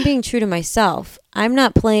say I'm being true to myself. I'm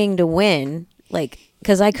not playing to win,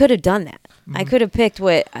 because I could have done that. I could have picked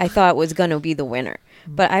what I thought was going to be the winner.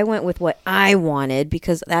 But I went with what I wanted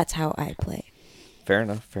because that's how I play. Fair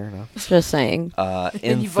enough. Just saying.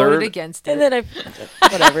 In you third, voted against it. And then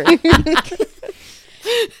whatever.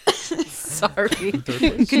 Sorry.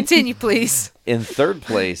 Continue, please. In 3rd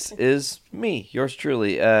place is me, yours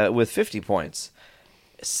truly, with 50 points.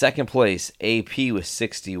 2nd place, AP with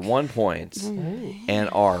 61 points. And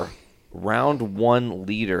our round 1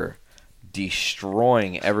 leader,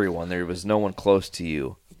 destroying everyone. There was no one close to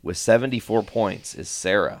you. With 74 points is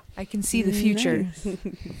Sarah. I can see the future.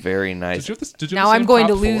 Very nice. Did you Now have the I'm same going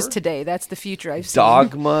to top lose four? today. That's the future I've seen.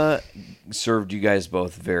 Dogma served you guys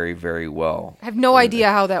both very, very well. I have no idea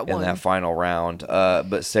how that in won. that final round.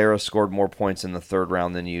 But Sarah scored more points in the 3rd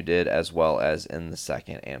round than you did, as well as in the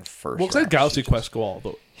 2nd and 1st Well, because I round. had Galaxy Quest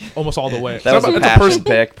go almost all the way. That was a That's passion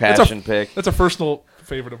pick. Passion pick. That's a personal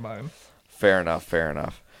favorite of mine. Fair enough.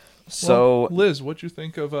 So, well, Liz, what'd you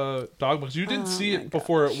think of Dogma? Because you didn't see it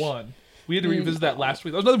before it won. We had to revisit that last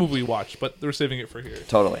week. That was another movie we watched, but they're saving it for here.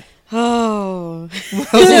 Totally. Oh. This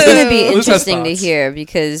is going to be Liz has interesting to thoughts. hear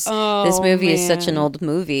because this movie is such an man. old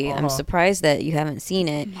movie. I'm surprised that you haven't seen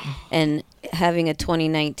it. And having a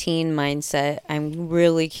 2019 mindset, I'm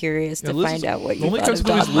really curious to Liz find is- out what the you only thought kinds of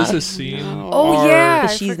of movies Dogma. Liz has seen. Oh, yeah.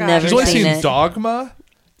 But I she's forgot. never She's only seen seen it. Dogma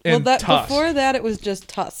and Tusk, before that, it was just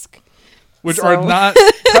Tusk. which So- are not.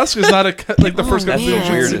 Tusk is not like the first. That's man. the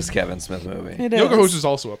weirdest Kevin Smith movie. It Yoga is. Hose is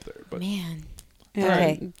also up there, but Man.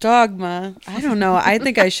 And Dogma. I don't know. I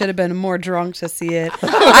think I should have been more drunk to see it.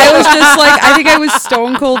 I was just like, I think I was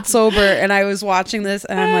stone cold sober, and I was watching this,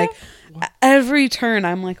 and I'm like, every turn,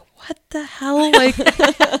 I'm like, what the hell? Like,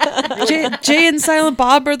 Jay and Silent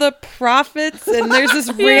Bob are the prophets, and there's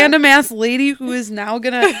this random ass lady who is now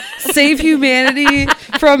gonna save humanity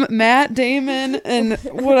from Matt Damon and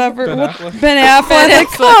whatever Ben Affleck. Like,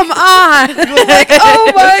 come on! Like,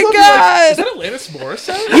 oh my god! Is that Alanis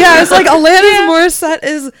Morissette? Yeah, it's like Alanis Morissette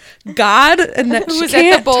is God, and that Who she was at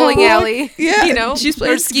can't the bowling talk. alley? Yeah, You know? she's Or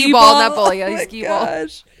playing skee ball, not bowling alley, Oh my skee ball.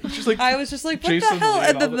 gosh. She's like, I was just like, what Jason the hell? Lee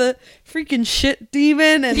And and all the freaking shit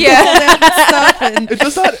demon and Yeah. all that stuff. And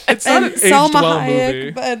It's not an aged Salma well Hayek, movie.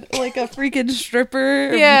 but like a freaking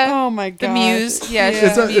stripper. Yeah. Oh my The god. Muse. Yeah,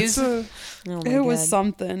 It's a, Muse. Oh my It was God.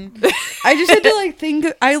 something. I just had to like think.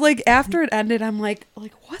 I like after it ended, I'm like,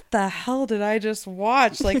 what the hell did I just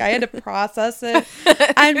watch? Like I had to process it.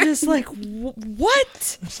 I'm just like,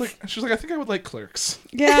 what? It's like she's like, I think I would like Clerks.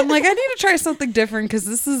 Yeah, I'm like, I need to try something different because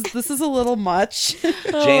this is a little much. Jay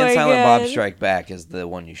and Silent Bob Strike Back is the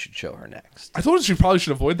one you should show her next. I told her she probably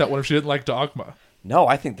should avoid that one if she didn't like Dogma. No,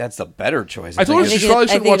 I think that's the better choice. I told her think she probably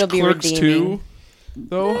I should think watch it'll be Clerks redeeming. 2,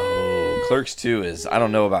 though. Oh, Clerks 2 is, I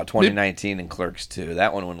don't know about 2019 and Clerks 2.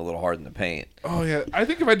 That one went a little hard in the paint. Oh yeah, I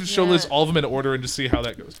think if I just show Liz all of them in order and just see how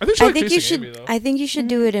that goes. I think she I liked think you Chasing should. Amy, though. I think you should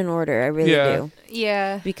do it in order. I really Yeah. do.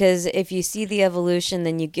 Yeah. Because if you see the evolution,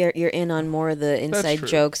 then you're in on more of the inside true.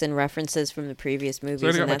 jokes and references from the previous movies,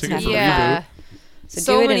 already got and my that's ticket half for the Yeah. fun. So,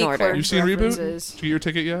 So do it many in order. Clerks You seen Reboot? references. Did you get your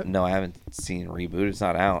ticket yet? No, I haven't seen Reboot. It's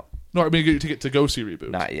not out. No, I mean get your ticket to go see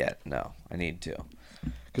Reboot. Not yet. No, I need to.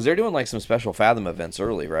 Because they're doing like some special Fathom events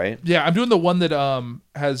early, right? Yeah, I'm doing the one that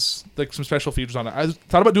has like some special features on it. I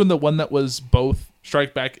thought about doing the one that was both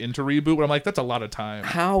Strike Back into Reboot, but I'm like, that's a lot of time.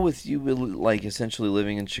 How, with you like essentially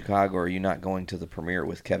living in Chicago, are you not going to the premiere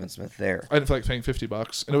with Kevin Smith there? I didn't feel like paying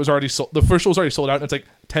 $50, and it was already sold. The first show was already sold out, and it's like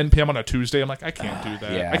 10 p.m. on a Tuesday. I'm like, I can't do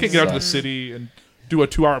that. Yeah, I can't get out to the sucks. city and do a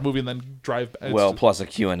 2-hour movie and then drive. It's Well, just- plus a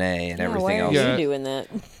Q&A and Yeah, everything why are else. Yeah. you doing that?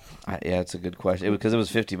 Yeah, it's a good question. Because it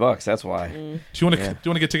was $50. That's why. do you want to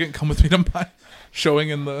get a ticket and come with me to my showing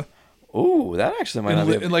in the? Ooh, that actually might not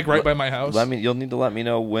be. in like right by my house. You'll need to let me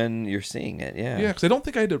know when you're seeing it. Yeah. Yeah, because I don't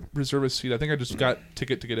think I had to reserve a seat. I think I just got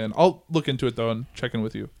ticket to get in. I'll look into it though and check in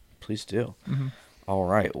with you. Please do. Mm-hmm. All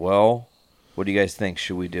right. Well, what do you guys think?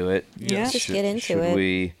 Should we do it? Yeah. Just get into should it.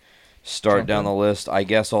 we start Jump down in. the list? I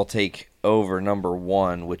guess I'll take over number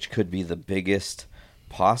 1, which could be the biggest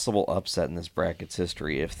possible upset in this bracket's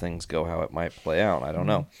history if things go how it might play out. I don't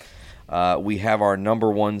know. We have our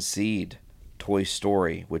number 1 seed, Toy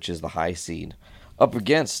Story, which is the high seed, up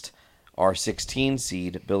against our 16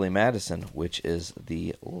 seed, Billy Madison, which is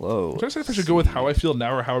the low. I'm trying to decide if I should go with how I feel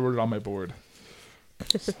now or how I wrote it on my board.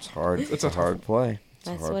 It's hard. It's a a hard play. It's a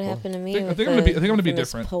That's hard what play. happened to me. I think with I'm gonna be- I think I'm the gonna be infamous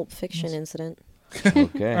different. Pulp Fiction incident.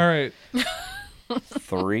 Okay. All right.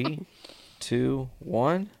 3, 2,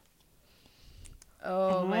 1.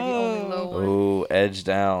 Oh, am I the only low one? Oh, edged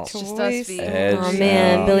out. Just us being. Edged Oh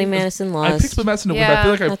man, out. Billy Madison I lost. picked Billy Madison to win. Yeah. But I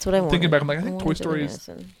feel like That's what I thinking wanted. back, I'm like, I think Toy wanted Story Billy is.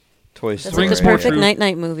 Madison. Toy That's Story. like the more perfect true.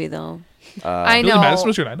 night movie though. I Billy know. Madison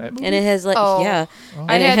was your night movie. And it has like Oh. yeah,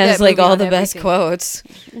 I and it had has that like movie all on the best everything. quotes.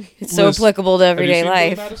 It's so Liz, applicable to have you everyday seen Billy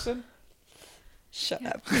life. Madison? Shut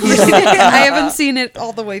up. I haven't seen it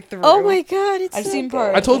all the way through. Oh my god, it's I've so seen good.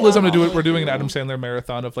 part. I told Liz I'm gonna do it. We're doing an Adam Sandler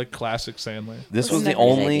marathon of like classic Sandler. This was the That's a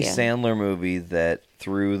nice only idea. Sandler movie that,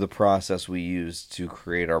 through the process we used to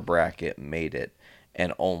create our bracket, made it.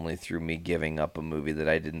 And only through me giving up a movie that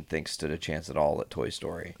I didn't think stood a chance at all at Toy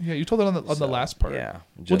Story. Yeah, you told it on the last part. Yeah.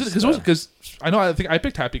 Because I think I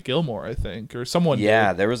picked Happy Gilmore. I think or someone.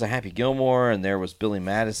 Yeah, did. there was a Happy Gilmore and there was Billy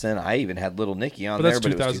Madison. I even had Little Nicky on But there, that's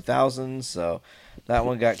but it was 2000, so that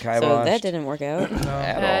one got kiboshed. So that didn't work out.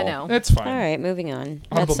 at all. No. It's fine. All right, moving on.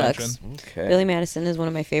 That Honorable sucks. mention. Okay. Billy Madison is one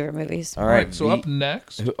of my favorite movies. All right. So up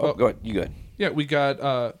next. Go ahead. You good. Yeah, we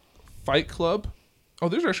got Fight Club. Oh,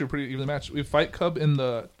 these are actually pretty evenly matched. We have Fight Club in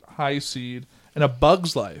the high seed and A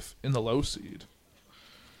Bug's Life in the low seed.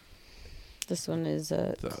 This one is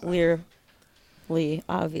clearly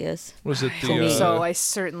obvious. Was it I the? hope so. I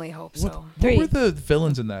certainly hope so. What were the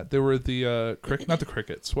villains in that? There were the not the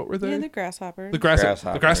crickets. What were they? Yeah, the grasshopper. The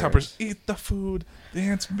grasshoppers eat the food. The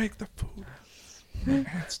ants make the food. The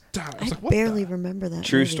ants die. I was like, what barely remember that.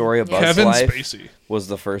 True movie. story of Bug's Kevin Life Spacey. was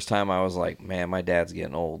the first time I was like, man, my dad's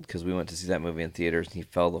getting old, because we went to see that movie in theaters and he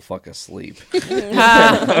fell the fuck asleep.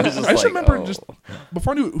 I was just like, remember oh. just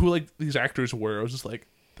before I knew who like these actors were, I was just like,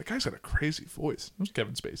 that guy's got a crazy voice. It was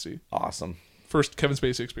Kevin Spacey. Awesome. First Kevin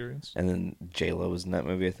Spacey experience. And then J-Lo was in that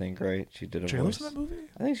movie, I think, right? She did a J-Lo's voice. in that movie?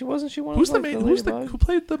 I think she wasn't. She one Who's of the like, main? the Who's ladybug? who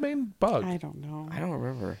played the main bug? I don't know. I don't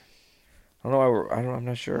remember. I don't know why I'm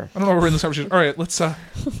not sure. I don't know why we're in this conversation. All right, let's. All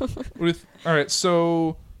right,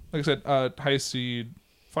 so like I said, high seed,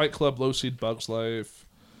 Fight Club, low seed, Bugs Life.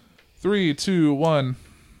 3, 2, 1.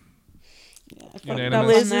 Unanimous.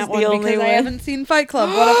 Liz is the only one. I haven't seen Fight Club.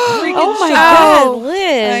 What a freaking Oh my show. God,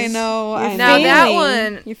 Liz! I know. I Now know. that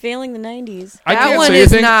one, you're failing the '90s. I that can't one say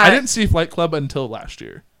is anything. not. I didn't see Fight Club until last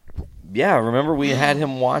year. Yeah, remember we had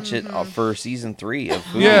him watch it for season 3 of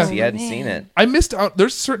Foodies. Yeah. He hadn't seen it. I missed out.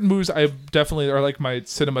 There's certain movies I definitely are like my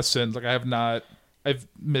cinema sins. Like I've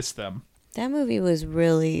missed them. That movie was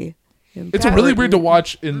really. It's really weird to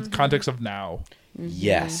watch in context of now.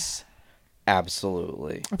 Yes,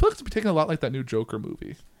 absolutely. I feel like it's taking a lot like that new Joker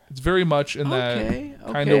movie. It's very much in that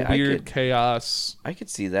kind of weird chaos. I could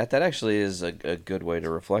see that. That actually is a good way to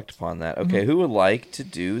reflect upon that. Okay, who would like to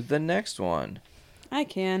do the next one? I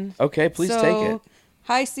can. Okay, please take it.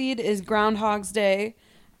 High seed is Groundhog's Day,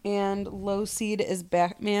 and low seed is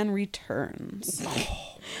Batman Returns.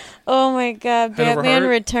 Oh my God, Head over Batman heart?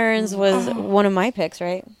 Returns was one of my picks,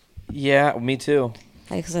 right? Yeah, me too.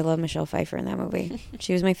 Because I love Michelle Pfeiffer in that movie.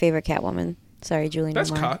 She was my favorite Catwoman. Sorry, Julie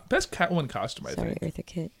Best Newmar. best Catwoman costume, I Sorry, think. Eartha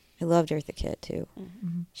Kitt. I loved Eartha Kitt too.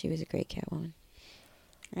 She was a great Catwoman.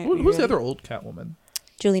 Who's the other old Catwoman?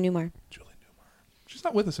 Julie Newmar. She's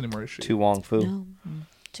not with us anymore, is she? Tu Wong Fu. No.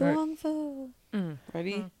 Tu All right. Wong Fu.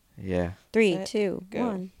 Ready? Yeah. 3, Set, 2, go.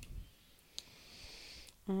 1.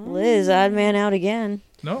 Liz, odd man out again.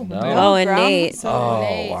 No. Oh, and Nate.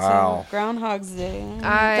 Oh, wow. Groundhog's Day.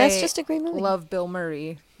 That's just a great movie. Love Bill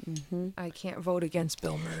Murray. I can't vote against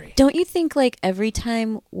Bill Murray. Don't you think like every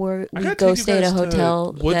time we gotta go take you stay at a guys to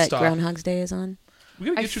hotel that Woodstock. Groundhog's Day is on? We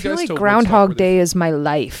gotta I get you feel guys like to Groundhog Woodstock Day is my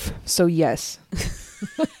life. So yes.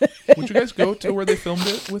 Would you guys go to where they filmed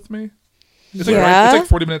it with me? It's like, Yeah. it's like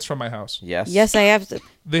 40 minutes from my house. Yes. Yes, I have to.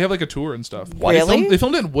 They have like a tour and stuff. What? They Really? They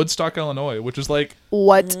filmed it in Woodstock, Illinois, which is like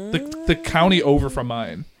What? the county over from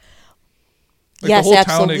mine. Like, Yes, the whole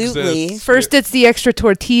town absolutely. exists. First, it's the extra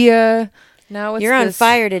tortilla. Now it's You're on this-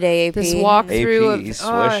 fire today, AP. This walkthrough AP, of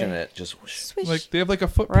swishing it. Just whoosh. Like they have like a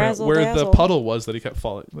footprint Razzle where dazzle. the puddle was that he kept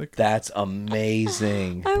falling. Like That's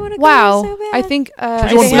amazing. I want to Wow. go so bad. I think you I go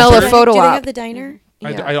Do they smell have a the- photo Do they op. have the diner?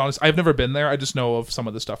 I honestly, I've never been there. I just know of some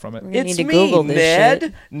of the stuff from it. We're gonna It's need to me, Google this Ned.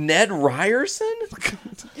 shit. Ned Ryerson.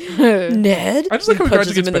 Ned? I just like how He he gradually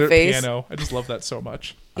punches gets him in better the at face. piano. I just love that so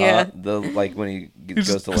much. Yeah. The like when he He's goes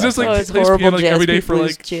to just, it's left. like Oh, it's plays horrible piano like jazz every day beat for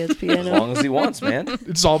blues like jazz as piano. long as he wants, man.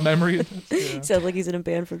 it's all memory. Yeah. Sounds like he's in a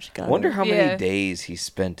band from Chicago. Wonder how Yeah. many days he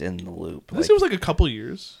spent in the loop. This was like a couple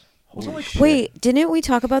years. Wasn't it like Wait, didn't we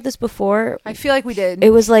talk about this before? I feel like we did. It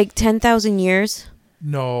was like 10,000 years.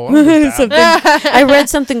 no. I don't know that. Something. I read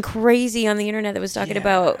something crazy on the internet that was talking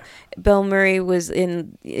about Bill Murray he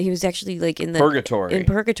was actually like in the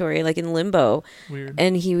purgatory, like in limbo. Weird.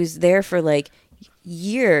 And he was there for like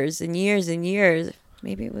years and years and years.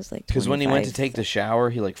 Maybe it was like Because when he went to 25. take the shower,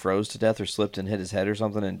 he like froze to death or slipped and hit his head or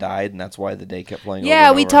something and died, and that's why the day kept playing. Yeah, over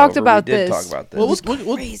and we over and talked over. about we did this. talk about this. Well,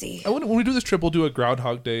 we'll, crazy. when we do this trip, we'll do a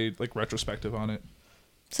Groundhog Day like retrospective on it.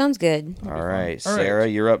 Sounds good. All right, All right. Sarah,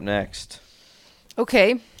 you're up next.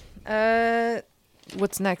 Okay.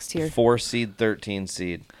 What's next here? 4 seed, 13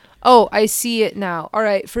 seed. Oh, I see it now. All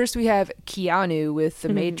right. First, we have Keanu with The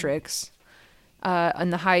Matrix on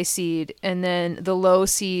the high seed. And then the low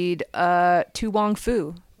seed, Tu Wong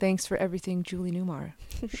Fu. Thanks for everything, Julie Newmar.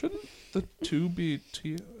 Shouldn't the two be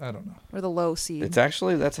T? I don't know. Or the low seed. It's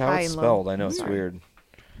actually, that's how High it's and low. spelled. I know it's Sorry. weird.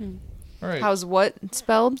 All right. How's what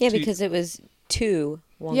spelled? Yeah, because it was Tu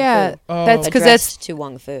Wong Yeah, Fu. that's because that's Addressed to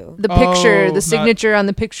Wong Fu. the picture, Oh, the signature on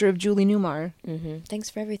the picture of Julie Newmar. Thanks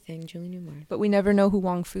for everything, Julie Newmar. But we never know who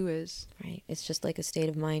Wong Fu is. Right. It's just like a state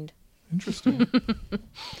of mind. Interesting.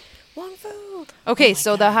 Wong Fu. Okay,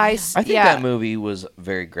 so the high. I think that movie was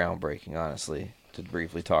very groundbreaking, honestly, to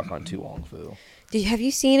briefly talk on Tu Wong Fu. Have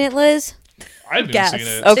you seen it, Liz? I haven't Guess. seen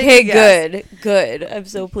it. Okay, Take a good. Good. I'm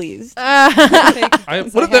so pleased. That's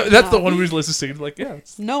the one who's Liz's seen. Like, yeah.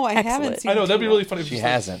 No, I haven't Excellent. seen I know it. that'd be really funny. If She you just,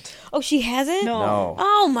 like, hasn't. Oh, she hasn't? No.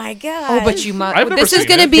 Oh my god. Oh, but you must. I've never This is seen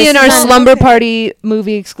going to it. be This in is our on- slumber okay. party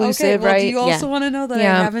movie exclusive, Okay, well, right? do you also Yeah. want to know that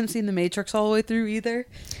Yeah. I haven't seen The Matrix all the way through either?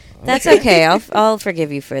 That's okay. I'll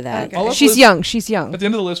forgive you for that. Okay. I'll let She's Liz- young. She's young. At the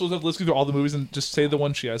end of the list, we'll have Liz go through all the movies and just say the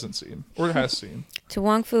one she hasn't seen or has seen. To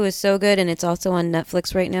Wong Fu is so good, and it's also on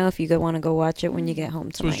Netflix right now. If you want to go watch it when you get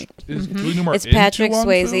home So is tonight, Julie Newmar it's in Patrick Tu Wong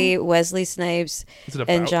Swayze, Fu? Wesley Snipes, Is it and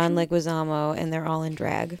about John you? Leguizamo, and they're all in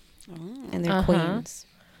drag, and they're queens,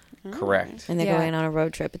 Correct. and they're Yeah. going on a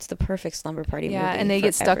road trip. It's the perfect slumber party movie. Yeah, and they for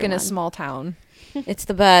get stuck in a everyone. small town. It's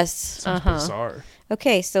the best. Sounds bizarre.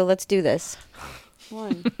 Okay, so let's do this.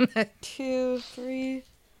 1, 2, 3.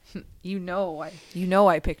 You know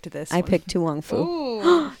I picked this. I one. picked Tu Wong Fu. Ooh.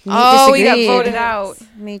 Nate Oh, we got disagreed. voted out.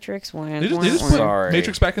 Matrix won. They just put Sorry.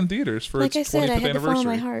 Matrix back in theaters for Like I its 25th said, I had to anniversary. follow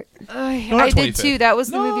my heart. I not did 25th. too. That was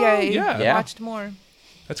the No, movie I yeah. watched more.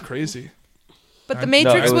 That's crazy. But The No,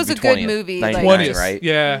 Matrix it would was be a good 20th. movie. 99, Like, 20th, right?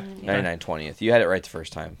 Yeah. 99 20th. You had it right the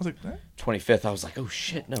first time. I was like, eh? 25th. I was like, oh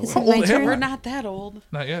shit, no. Is way. it my old turn? We're not that old.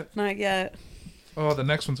 Not yet. Not yet. Oh, the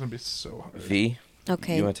next one's gonna be so hard. V.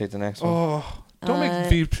 Okay. You want to take the next one? Oh, don't make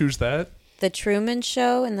V choose that. The Truman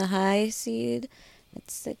Show in the high seed at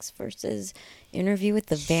 6 versus Interview with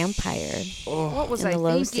the Vampire. what was in I the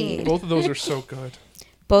low thinking? seed. Both of those are so good.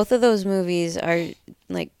 Both of those movies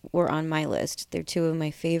were on my list. They're two of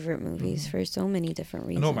my favorite movies for so many different I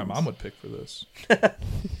reasons. know what my mom would pick for this.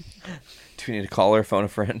 Do we need to call her, phone a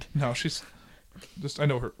friend? No, she's just. I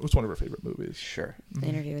know her. It's one of her favorite movies. Sure.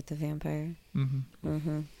 Interview with the Vampire.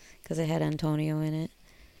 Mm-hmm. Because it had Antonio in it,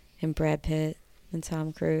 and Brad Pitt, and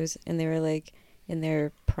Tom Cruise, and they were like in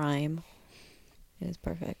their prime. It was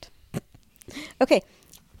perfect. Okay,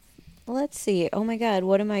 let's see. Oh my God,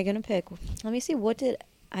 what am I gonna pick? Let me see. What did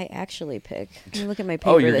I actually pick? Let me look at my paper.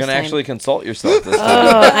 Oh, you're this going to time. actually consult yourself this time.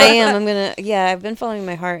 Oh, I am. I've been following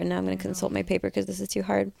my heart, and now I'm gonna consult my paper because this is too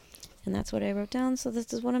hard, and that's what I wrote down. So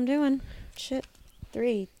this is what I'm doing. Shit.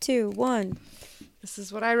 3, 2, 1. This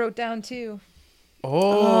is what I wrote down too.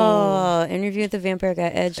 Oh, Interview with the Vampire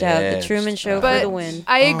got edged out. The Truman Show for But the win.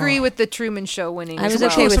 I agree with the Truman Show winning. I was as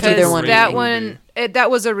well, okay with because either one That winning. one,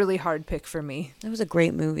 that was a really hard pick for me. That was a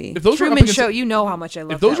great movie. If those were up Truman against- Show, you know how much I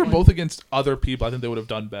love. If those that were one. both against other people, I think they would have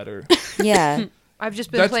done better. Yeah. I've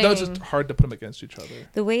just been That playing. was just hard to put them against each other.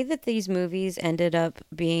 The way that these movies ended up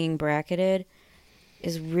being bracketed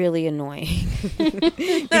is really annoying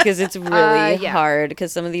because it's really yeah. hard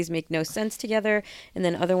because some of these make no sense together and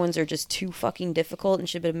then other ones are just too fucking difficult and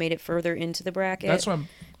should have made it further into the bracket. That's why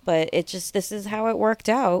But this is how it worked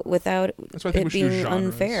out without That's why I think it we should do being genres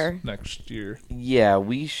unfair. next year. Yeah,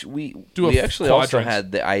 we Do a actually also quadrant.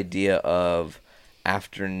 had the idea of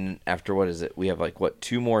after what is it? We have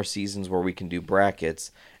 2 more seasons where we can do brackets,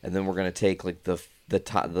 and then we're gonna take the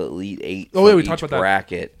elite 8 Oh, yeah, from we each talked about that.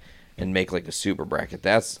 bracket and make a super bracket.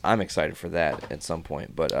 I'm excited for that at some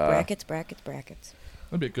point. But Brackets. That'd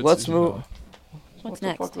be a good. let's season, move. though. What's what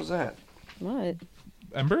next? the fuck was that? What?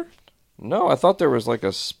 Ember? No, I thought there was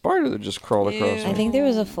a spider that just crawled across. I me. think there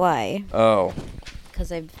was a fly Oh,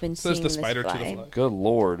 because I've been Says seeing the this spider to the fly. fly. good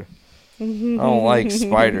lord! I don't like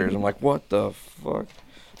spiders. I'm like, what the fuck?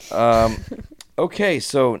 Okay,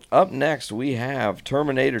 so up next we have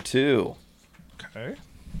Terminator 2. Okay.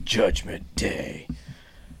 Judgment Day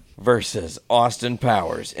versus Austin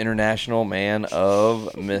Powers, International Man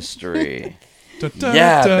of Mystery.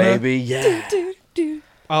 Yeah, baby, yeah.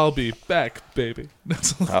 I'll be back, baby.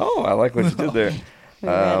 Oh, I like what you did there. We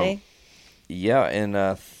ready? Yeah, and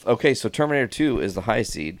okay, so Terminator 2 is the high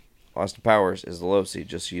seed. Austin Powers is the low seed,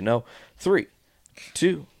 just so you know. 3,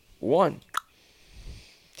 2, 1.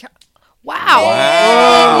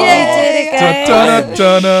 Wow. You did it, guys.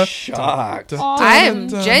 Dun-dun-dun-dun. Shocked. I am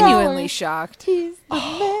genuinely shocked.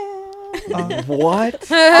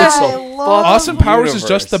 What? Austin Powers is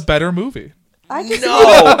just the better movie. I just No.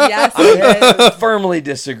 yes, it is. Firmly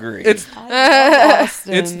disagree. It's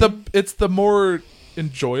Austin. it's the more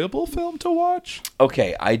enjoyable film to watch.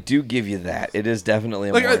 Okay, I do give you that. It is definitely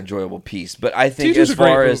a Like, more enjoyable piece. But I think T2's as a great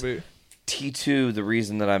far as movie. T2, the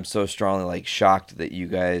reason that I'm so strongly shocked that you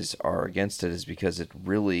guys are against it is because it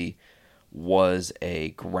really was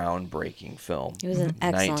a groundbreaking film. It was an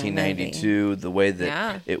excellent 1992, the way that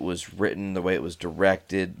Yeah. it was written, the way it was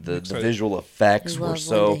directed, the Excited. visual effects I were love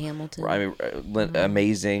so Linda Hamilton.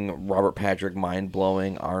 amazing. Robert Patrick,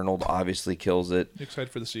 mind-blowing. Arnold obviously kills it. You excited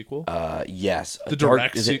for the sequel? Yes. The Dark,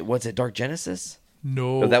 direct is se- it what's it? Dark Genesis?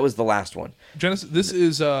 no. No, that was the last one. Genesis. This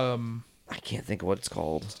is I can't think of what it's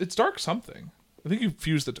called. it's Dark something. I think you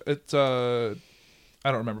fused it. It's I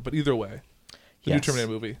don't remember, but either way, the new Yes. Terminator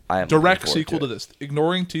movie. I am looking Direct forward sequel to to it. this,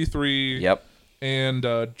 ignoring T3. Yep. And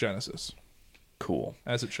Genesis, Cool.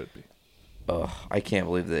 as it should be. Ugh, I can't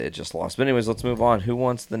believe that it just lost. But anyways, let's move on. Who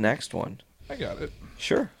wants the next one? I got it.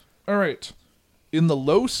 Sure. All right. In the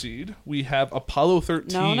low seed, we have Apollo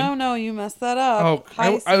 13. No, you messed that up. Oh, High I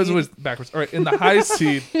was seed. always backwards. All right, in the high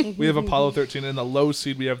seed, we have Apollo 13. In the low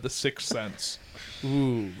seed, we have The Sixth Sense.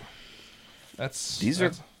 Ooh. These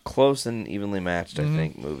are close and evenly matched, I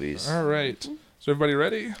think, movies. All right. So everybody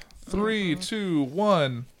ready? 3, 2,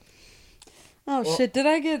 1. Oh shit! Did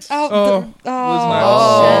I get out? Oh, the, Liz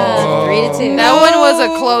Oh. 3-2. That one was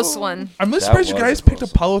a close one. I'm really That surprised you was guys a picked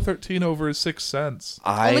close Apollo 13 over Sixth Sense.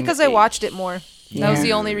 Only because I watched it more. That was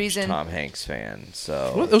the only reason. Tom Hanks fan.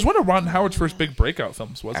 So Well, it was one of Ron Howard's first big breakout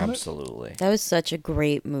films, wasn't absolutely. That was such a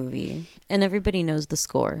great movie, and everybody knows the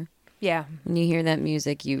score. Yeah. When you hear that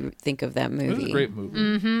music, you think of that it? movie. It was a great movie.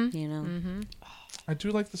 Mm-hmm. You know. I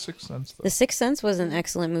do like The Sixth Sense, though. The Sixth Sense was an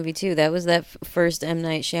excellent movie too. That was that first M.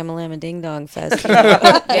 Night Shyamalan Ding Dong Fest.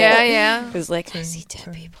 Yeah. It was like, I see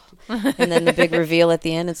dead people. And then the big reveal at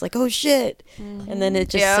the end, it's like, oh shit. And then it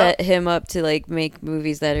just set him up to like make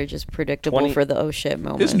movies that are just predictable for the oh shit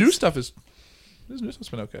moment. His new stuff's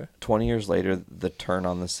been okay. 20 years later, the turn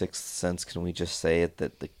on The Sixth Sense, can we just say it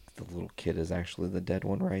that the little kid is actually the dead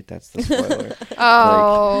one, right? That's the spoiler.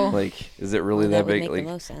 Oh. Like, is it really Well, that that would big? make the Like,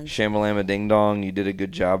 most sense. Shamalama Ding Dong, you did a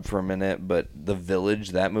good job for a minute, but The Village,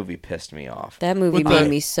 that movie pissed me off. That movie With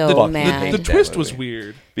made me so mad. The twist was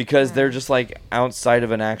weird because they're just like outside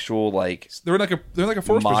of an actual like they're in like a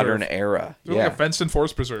forest modern preserve. era. They're like a fenced-in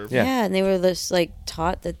forest preserve. Yeah, and they were just like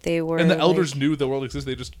taught that they were. And the elders like, knew the world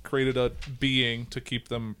existed. They just created a being to keep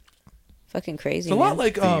them. fucking crazy. It's a lot man.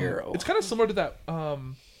 like it's kind of similar to that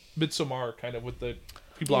Midsommar kind of with the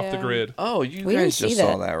people off the grid. Oh, you We guys didn't just see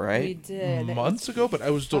saw that. that, right? We did. Months ago, but I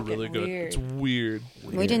was still fucking really good. weird. It's weird.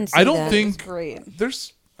 We didn't see I don't that. think It was great.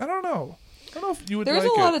 there's. I don't know. I don't know if you would There's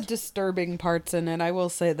like a lot it. of disturbing parts in it. I will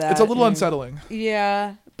say that It's a little unsettling.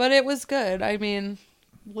 Yeah, but it was good. I mean,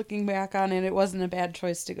 looking back on it, it wasn't a bad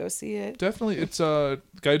choice to go see it. Definitely, it's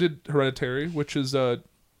guy did Hereditary, which is I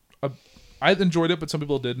enjoyed it, but some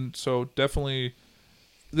people didn't. So definitely,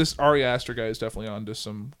 this Ari Aster guy is definitely onto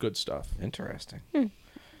some good stuff. Interesting.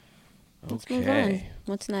 Let's move on.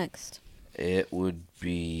 What's next? It would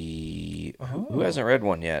be who hasn't read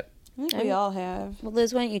one yet? I think we all have. Well,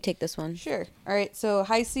 Liz, why don't you take this one? Sure. All right. So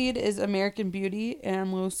high seed is American Beauty,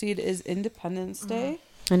 and low seed is Independence Day.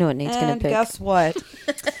 I know what Nate's gonna And pick. guess what?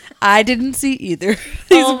 I didn't see either.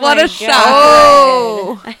 Oh What my a shock!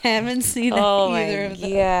 God. I haven't seen Oh either my of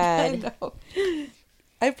them. God. I know.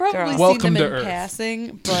 I've probably Girl. seen Welcome them to in Earth.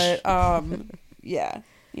 passing, but yeah,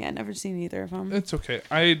 never seen either of them. It's okay.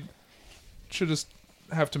 I should just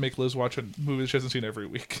have to make Liz watch a movie that she hasn't seen every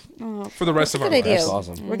week for the rest of our Good idea. lives.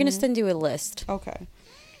 awesome. We're gonna send you a list. Okay.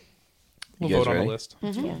 We'll You guys vote on the ready? list.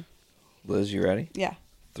 Yeah. Liz, you ready? Yeah.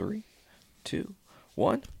 3, 2,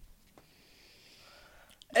 1.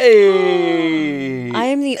 Hey! I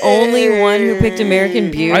am the only one who picked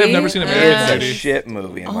American Beauty. I have never seen American It's a Beauty. shit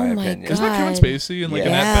movie in Oh my my opinion. God. Isn't that Kevin Spacey and like Yeah.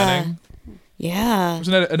 Annette Bening? Yeah. It was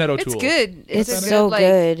Annette O'Toole. It's good. It's It's a good, so like,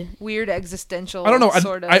 good. weird existential. I don't know.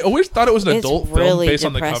 Sort of. I always thought it was an It's adult film really based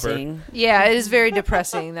on the cover. depressing. Yeah, it is very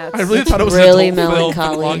depressing. That's I really thought it was really an adult film for the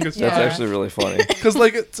melancholy. longest That's time. actually really funny. Because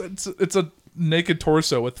like it's a naked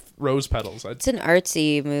torso with rose petals. It's an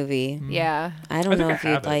artsy movie. Yeah. I don't I think know I if you'd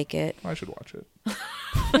have it. like it. I should watch it.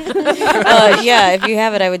 Yeah, if you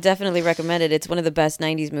have it, I would definitely recommend it. It's one of the best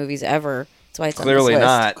 '90s movies ever. That's why it's Clearly on this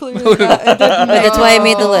not. Clearly not. It didn't But that's why I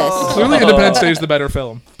made the list. Clearly, Independence Day is the better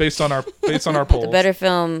film based on our polls. The better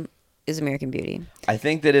film is American Beauty. I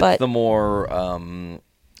think that it's But- the more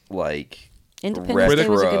like Independence Day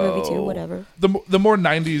was a good movie retro, too. Whatever. The more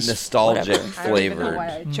 90s nostalgic Whatever. I don't even know flavored. why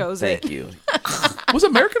I chose Thank it. you. Was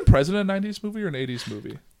American President a 90s movie or an 80s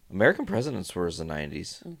movie? American Presidents were the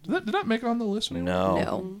 90s. Did that make it on the list anymore? No.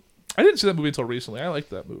 No. I didn't see that movie until recently. I liked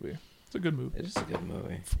that movie. It's a good movie. It is a good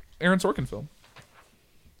movie. Aaron Sorkin film.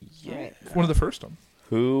 Yeah. One of the first of them.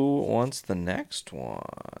 Who wants the next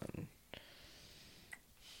one?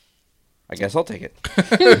 I guess I'll take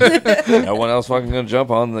it. No one else fucking gonna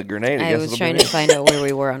jump on the grenade. I guess was it'll trying be to me. find out where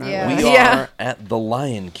we were on our Yeah. list. We Yeah. are at The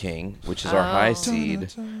Lion King, which is our Oh. high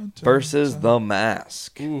seed, versus The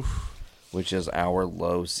Mask, Oof. which is our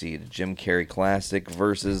low seed. Jim Carrey classic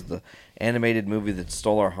versus the animated movie that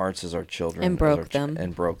stole our hearts as our children. And as broke our them.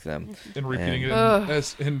 And broke them. And repeating it Ugh.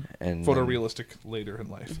 as in And photorealistic later in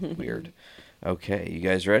life. Weird. Okay, you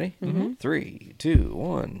guys ready? 3, 2,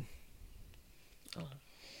 1.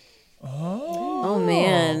 Oh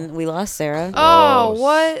man, we lost Sarah. Oh,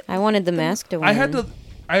 what? I wanted The Mask to win.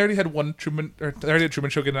 I already had one Truman. Or I already had Truman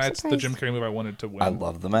Show, and that's the Surprise. Jim Carrey movie I wanted to win. I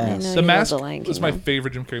love The I Mask. know The you love Mask The Lion was King, my though.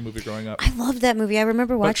 favorite Jim Carrey movie growing up. I love that movie. I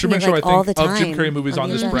remember But watching Truman it Show, like I think, all the time. of Jim Carrey movies on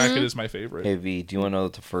this VHS. bracket is my favorite. Hey V, do you want to know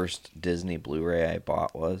what the first Disney Blu-ray I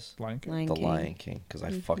bought was? Lion King. Lion The King. Lion King, because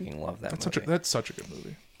I fucking love that That's movie. such a good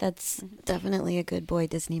movie. That's definitely a good boy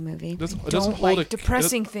Disney movie. It doesn't Don't hold like a,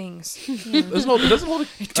 depressing things. It doesn't hold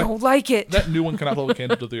a, Don't like it. that new one cannot hold a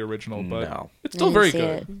candle to the original, but No. it's I still didn't very see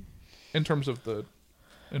good it. in terms of the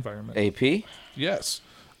environment. AP? Yes.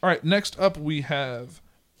 All right. Next up, we have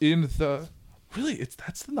in the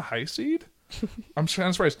that's in the high seed. I'm kind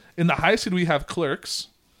of surprised. In the high seed, we have Clerks,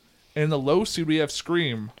 and in the low seed, we have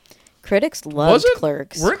Scream. Critics loved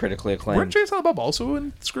Clerks. Critically acclaimed. Weren't Jay and Silent Bob also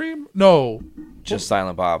in Scream? No. Just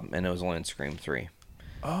Silent Bob, and it was only in Scream 3.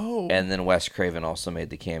 Oh. And then Wes Craven also made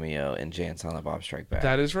the cameo in Jay and Silent Bob Strike Back.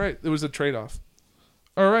 That is right. It was a trade-off.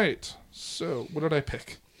 All right. So, what did I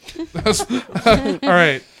pick? All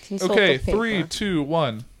right. Okay, 3, 2,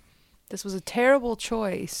 1. This was a terrible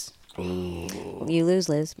choice. You lose,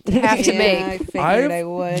 Liz. Have to make. I figured I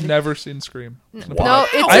would. Never seen Scream. No,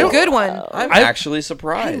 it's a good one. I'm actually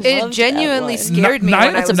surprised. It genuinely scared me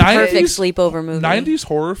when I was a perfect sleepover movie. 90s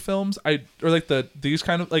horror films, or like these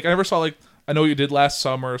kind of, like, I never saw, like, I Know What You Did Last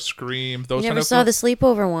Summer, Scream, those You kind never of saw the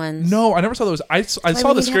sleepover ones. No, I never saw those. I saw we the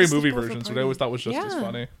need to Scary have a Movie sleepover versions, which party. I always thought was just as Yeah.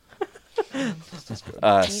 funny.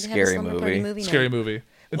 Scary movie. Scary movie.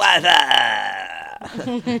 What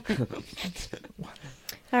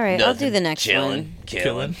All right, I'll do the next one.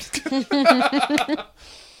 Killing.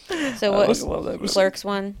 So what? Clerks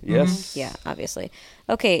one? Yes. Yeah, obviously.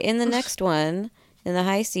 Okay, in the next one, in the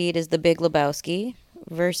high seed is The Big Lebowski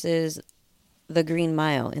versus The Green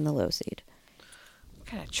Mile in the low seed. What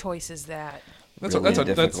kind of choice is that? That's a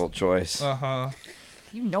difficult choice. Uh-huh.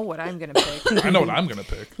 You know what I'm going to pick. I know what I'm going to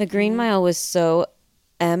pick. The Green Mile was so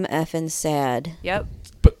MFing sad. Yep.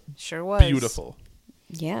 But sure was. Beautiful.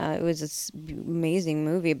 Yeah, it was an amazing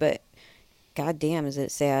movie, but goddamn, is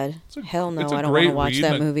it sad? Hell no, it's a I don't want to great watch read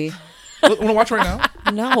that and a- movie. Want to watch right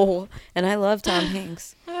now? No, and I love Tom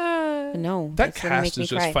Hanks. But no, That it's gonna make cast me is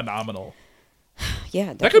just cry. phenomenal.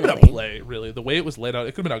 Yeah, That could have been a definitely. play, really. The way it was laid out,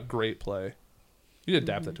 it could have been a great play. You could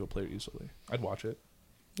adapt that to a play easily. I'd watch it.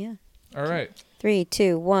 Yeah. All right. 3,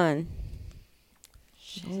 2, 1.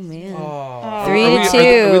 Oh man. Oh. 3 Are to we 2.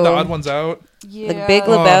 Are we the odd ones out? The Big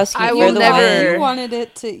Lebowski I for will the never- win. You wanted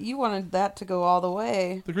it to. You wanted that to go all the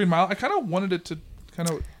way. The Green Mile. I kind of wanted it to kind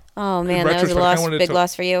of. Oh man, that was a loss, big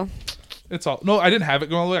loss for you. It's all no. I didn't have it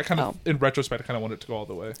going all the way. I kind of, in retrospect, I kind of wanted it to go all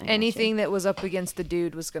the way. Anything that was up against the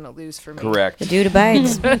dude was going to lose for me. Correct. The dude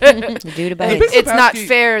abides. The dude abides. It's not Lebowski,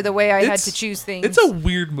 fair the way I had to choose things. It's a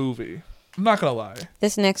weird movie. I'm not gonna lie.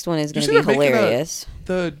 This next one is You going see to be they're making hilarious.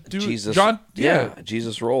 The dude, Jesus. John. Yeah,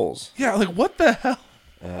 Jesus rolls. Yeah, like what the hell?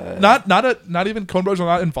 Not even Coen Brothers are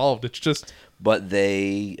not involved. It's just. But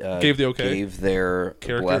they Gave the okay? Gave their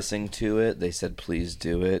Character. blessing to it. They said, "Please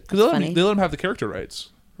do it." Because they let him have the character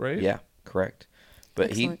rights, right? Yeah, correct.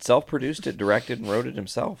 But Excellent. he self-produced it, directed, and wrote it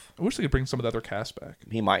himself. I wish they could bring some of the other cast back.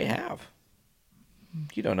 He might have.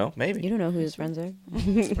 You don't know. Maybe. You don't know who his friends are.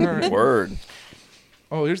 All right. Word.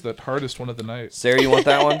 Oh, here's the hardest one of the night. Sarah, you want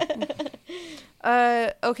that one?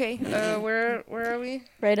 Okay. Where are we?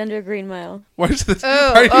 Right under Green Mile. Why is this?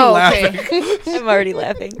 Oh, why are you laughing? okay. I'm already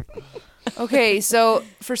laughing. Okay, so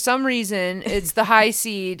for some reason, it's the high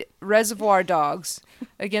seed Reservoir Dogs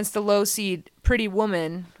against the low seed Pretty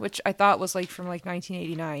Woman, which I thought was like from like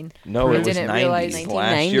 1989. No, I it was didn't 90s. realize.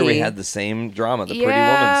 Last year we had the same drama, the Pretty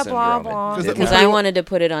Yeah, Woman blah, syndrome. blah. Because I wanted to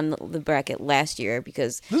put it on the bracket last year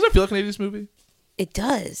because Doesn't it feel like an 80s movie? it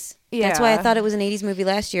does. That's why I Yeah. thought it was an 80s movie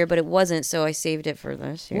last year, but it wasn't, so I saved it for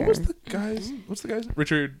this year. What was the guy's? What's the guy's?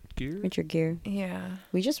 Richard Gere. Richard Gere. Yeah.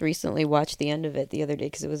 We just recently watched the end of it the other day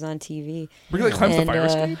because it was on TV. Where he like climbs the fire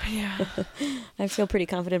escape. Yeah. I feel pretty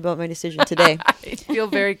confident about my decision today. I feel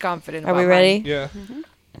very confident. Are we about ready? mine. Yeah.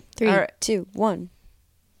 3, All right. 2, 1.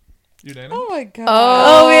 You Dana? Oh my god.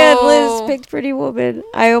 Oh man, Liz picked Pretty Woman.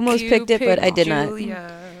 I almost You picked it, but I did Julia.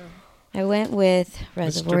 not. I went with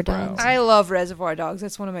Reservoir Brown. Dogs. I love Reservoir Dogs.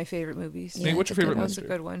 That's one of my favorite movies. Nate, what's your favorite That was a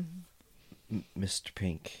mystery? good one. Mr.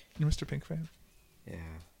 Pink. You a Mr. Pink fan?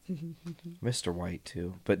 Yeah. Mr. White,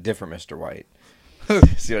 too. But different Mr. White.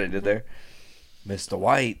 See what I did there? Mr.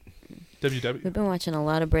 White. WW. We've been watching a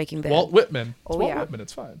lot of Breaking Bad. Walt Whitman. It's Oh, Walt yeah. Whitman.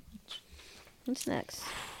 It's fine. What's next?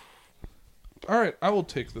 All right, I will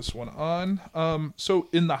take this one on. So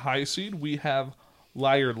in the high seed we have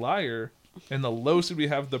Liar Liar, in the low seed we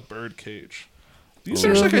have The Birdcage. These Two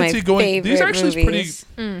are of actually, I my see going. These are actually favorite pretty. movies.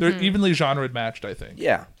 They're evenly genre matched, I think.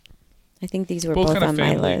 Yeah. I think these were Both both kind of on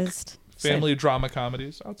my family- list. Family drama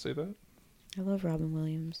comedies. I would say that. I love Robin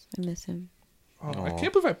Williams. I miss him. I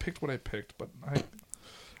can't believe I picked what I picked, but I.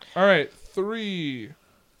 All right, 3,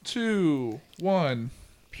 2, 1.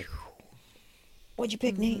 What'd you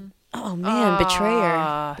pick, Nate? Oh man,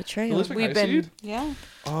 Betrayer. Betrayal. Elizabeth We've High been- Seed? Yeah.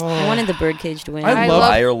 Oh, I wanted the Birdcage to win. I love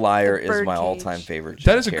Liar Liar is my Birdcage. all-time favorite.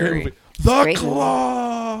 That Jim is a great Carrey. movie. The Great movie.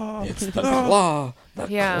 Claw. It's the claw. The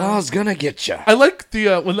Yeah. claw's gonna get you. I like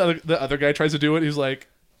the when the other guy tries to do it. He's like,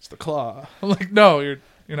 "It's the Claw." I'm like, "No, you're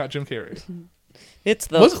not Jim Carrey." It's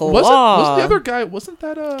the Wasn't the other guy? Wasn't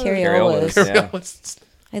that Carrie Ellis. Carrie Yeah. Ellis?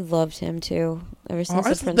 I loved him too. Ever since I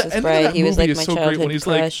The thought Princess ending of that Bride, he was movie like is my so great childhood when he's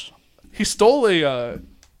crush. like, he stole a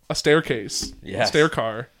staircase, Yes. stair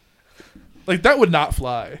car, Like that would not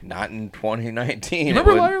fly. Not in 2019. You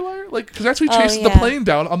remember Liar Liar? Like because that's when he chased the plane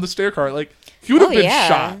down on the stair car. Like he would have been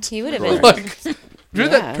shot. He would have been. Like, if you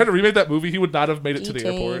had try to remake that movie, he would not have made it to the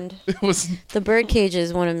airport. It was The Birdcage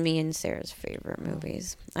is one of me and Sarah's favorite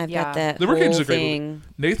movies. I've got that The Birdcage whole is a great thing. movie.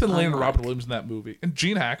 Nathan Lane and unlocked. Robin Williams in that movie, and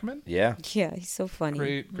Gene Hackman. Yeah, he's so funny.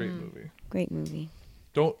 Great movie. Great movie.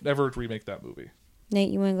 Don't ever remake that movie. Nate,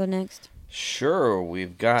 you want to go next? Sure.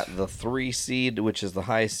 We've got the 3 seed, which is the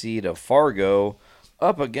high seed of Fargo,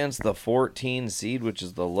 up against the 14 seed, which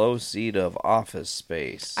is the low seed of Office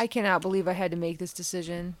Space. I cannot believe I had to make this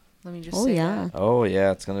decision. Let me just Oh, say yeah. that. Oh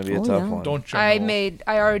yeah, it's gonna be a tough one. Don't I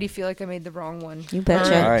already feel like I made the wrong one. You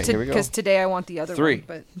betcha. All right, here we go. Because today I want the other 3, one.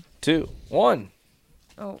 But 2, 1.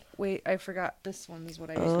 oh wait, I forgot. This one is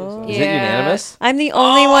what I Oh. used. Is it unanimous? I'm the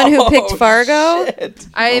only one who picked Fargo. Shit.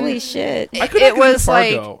 Holy shit! I could It was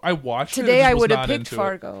like Fargo. I watched it. today. I I just would was have not picked into it.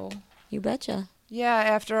 Fargo. You betcha. Yeah,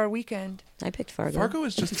 after our weekend. I picked Fargo. Fargo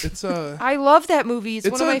is just it's a. I love that movie. It's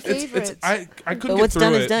one of my it's- favorites. I couldn't But get what's through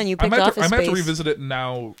done it. is done. You I picked might have to- Office I might have to Space. revisit it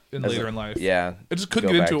now As later a- in life. yeah, I just couldn't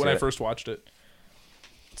go get back into it when to I it. first watched it.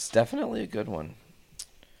 It's definitely a good one.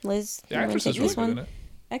 Liz, The you wanna actress take is really this good one? in it.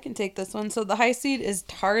 I can take this one. So the high seed is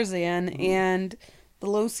Tarzan, and the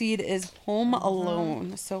low seed is Home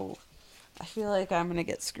Alone. So I feel like I'm gonna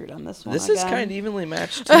get screwed on this one. This is again. kind of evenly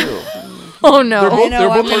matched too. Oh no! They're both- I know they're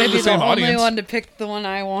both I'm part gonna of be the the same only audience. one to pick the one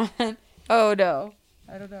I want. Oh no!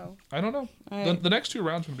 I don't know. I don't know. All right. The next 2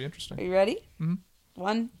 rounds would be Are interesting. you ready? Mhm.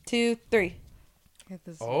 1, 2, 3.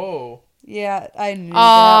 Oh. Yeah, I knew Aw.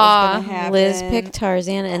 that was gonna happen. Liz picked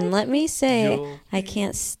Tarzan, and let me say, You'll I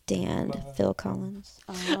can't stand Phil Collins.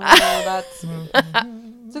 Oh, that's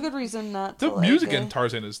it's a good reason not to The like music it. in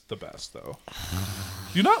Tarzan is the best, though.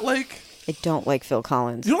 Do you not like? I don't like Phil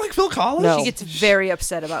Collins. You don't like Phil Collins? No. She gets very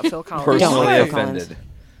upset about Phil Collins. Don't Personally like Phil offended. Collins.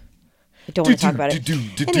 I don't want to talk about it.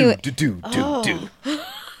 Anyway,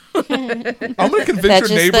 I'm gonna convince That your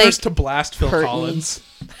just, neighbors like, to blast Phil hurt me. Collins.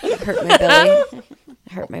 hurt my belly.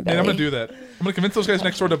 Hurt my Man, belly. I'm gonna do that. I'm gonna convince those guys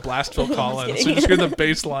next door to blast Phil Collins. So you just hear the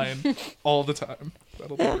bass line all the time.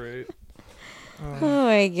 That'll be great. Oh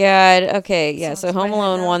my god. Okay, yeah. So Home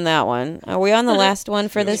Alone won that one. Are we on the last one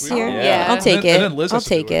for this we year? are. Yeah. I'll take And it. then Liz I'll has to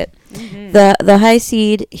do take it. Mm-hmm. The high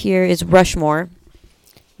seed here is Rushmore,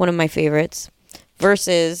 one of my favorites,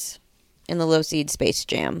 versus in the low seed Space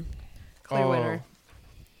Jam. Clear winner.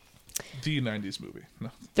 The 90s movie. No.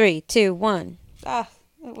 3, 2, 1. Ah,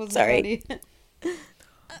 it wasn't Sorry. ready.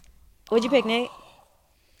 What'd you pick, Nate?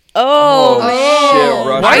 Oh, shit,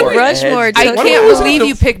 Rushmore. Rushmore. Heads I down. can't was believe the-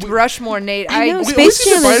 you picked Rushmore, Nate. I know, We Space always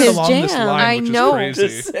seem Jam to is fight his along this jam. line, I which is know. crazy.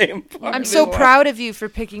 The same I'm so proud of you for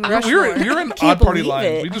picking Rushmore. We're in can't odd party believe line.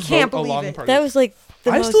 it. We just I can't vote believe along it. party. That was like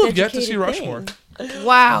the I most still have yet to see educated Rushmore. thing.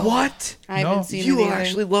 Wow. What? I haven't No. seen You it either.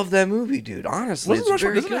 actually love that movie, dude. Honestly, Wasn't it's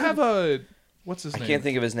Rushmore? very Doesn't it good. have a what's his I name? can't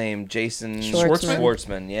think of his name. Jason Schwartzman?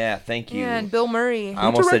 Schwartzman. Yeah, thank you. Yeah, and Bill Murray. I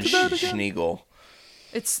almost said directed that again? Schneegel.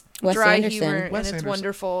 It's Wes dry Anderson. humor Wes and it's Anderson.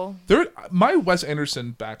 wonderful. My Wes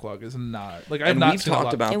Anderson backlog is not like I've And not we've seen a talked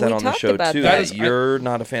lot. about And that we on the talked show about too. that. That That is- you're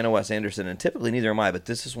not a fan of Wes Anderson, and typically neither am I. But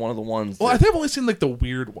this is one of the ones. Well, I that- think I've only seen like the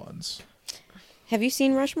weird ones. Have you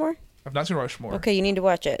seen Rushmore? I've not seen Rushmore. Okay, you need to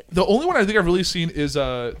watch it. The only one I think I've really seen is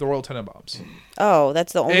the Royal Tenenbaums. Oh,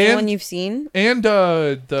 that's the only And- one you've seen? And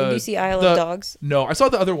the Did you see Isle the- of Dogs? No, I saw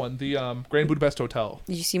the other one, the Grand Budapest Hotel.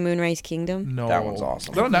 Did you see Moonrise Kingdom? No, That one's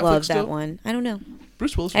awesome. Is that on Netflix Love still? that one. I don't know.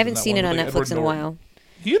 Bruce Willis. I haven't was in seen that it one on with Netflix Edward in a Norton. while.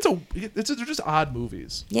 They're just odd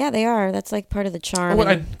movies. Yeah, they are. That's like part of the charm. Oh,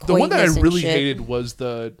 and the one that I quaintness and really shit. hated was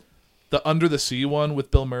the Under the Sea one with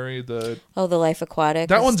Bill Murray. Oh, The Life Aquatic.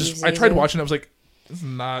 That with one Steve just I tried Zissou. watching it, I was like, this is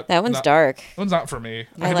not That one's not- dark. That one's not for me.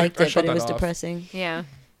 I liked it, shut but it that was off. depressing. Yeah.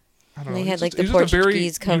 I don't And know. they had He's like just- the he's just a very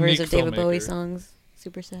Portuguese covers unique of David Bowie filmmaker. songs.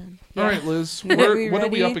 Super sad. All right, Liz, Are we what are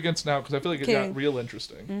we ready? up against now? Because I feel like it Okay. got real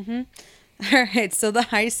interesting. Mm-hmm. All right, so the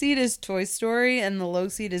high seed is Toy Story and the low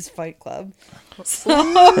seed is Fight Club. So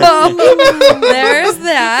there's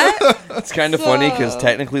that. It's kind of funny because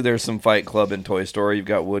technically there's some Fight Club in Toy Story. You've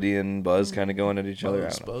got Woody and Buzz kind of going at each other. I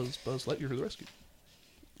don't know. Buzz Lightyear to the rescue.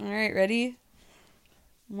 All right, ready?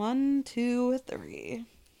 1, 2, 3.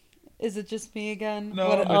 Is it just me again? No,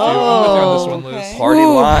 What- I'm with you on this one, Liz. okay. Party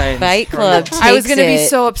Ooh, line. Fight Club. I was takes gonna be it.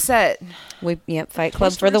 so upset. Yep, Fight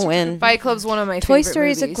Club for the win. Fight Club's one of my Toy favorite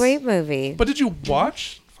Story is a movies. great movie. But did you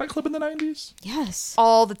watch Fight Club in the 90s? Yes.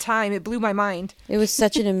 All the time. It blew my mind. It was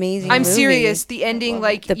such an amazing I'm movie. serious. The ending,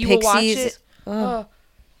 like The you will watch Pixies. it. Oh. Oh,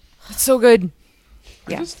 it's so good.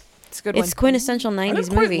 Yeah. It's a good It's one. quintessential I 90s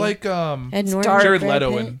didn't quite movie. like Ed Norton, dark. Jared Brad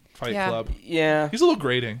Leto Pitt. in Fight Yeah. Club. Yeah. He's a little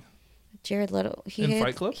grating. Jared Leto. He In had,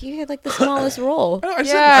 Fight Club? He had like the smallest role. I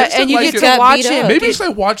just Yeah, didn't and you like get it. to watch beat him. up. Maybe get because I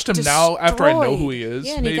watched him now after I know destroyed. who he is.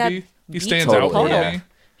 Yeah, and he maybe. He stands out more to me.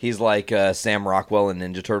 He's like Sam Rockwell in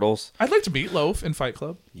Ninja Turtles. I'd like to Meatloaf in Fight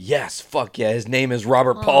Club. Yes, fuck yeah. His name is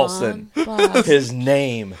Robert Paulson. His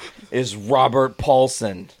name is Robert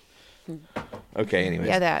Paulson. Okay, anyways.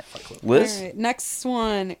 Yeah, that. Liz? All right, next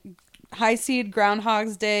one. High seed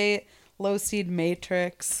Groundhog's Day, low seed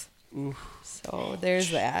Matrix. Oof. So there's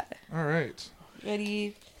that. All right.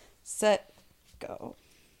 Ready, set, go.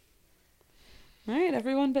 All right,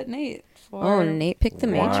 everyone but Nate. Oh, Nate picked the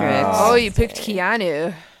Matrix. Oh, you picked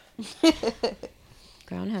Keanu.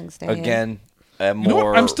 Groundhog's Day. Again, a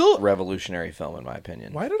more revolutionary film, in my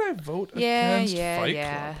opinion. Why did I vote against Fight Club?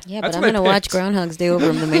 Yeah, That's but I'm what I going to watch picked. Groundhog's Day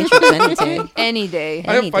over The Matrix any day. Any day.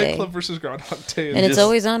 I have Any Fight day. Club versus Groundhog Day. And it's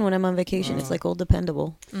always on when I'm on vacation. It's like old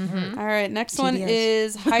dependable. All right, next one TBS.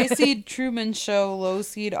 is high seed Truman Show, low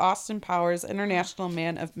seed Austin Powers, International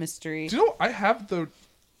Man of Mystery. Do you know, I have the...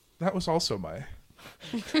 That was also my...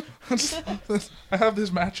 I have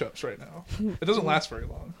his matchups right now. It doesn't last very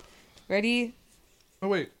long. Ready, Oh,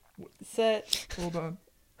 wait. set. Hold on.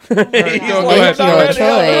 All All right, go ahead.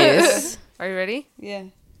 Your choice. Are you ready? Yeah.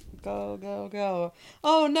 Go, go, go.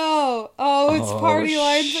 Oh, no. Oh, it's Oh, Party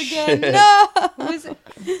Lines again. shit. No. Who is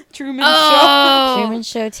it? Truman Oh. Truman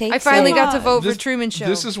Show takes I finally it. got to vote This- for Truman Show.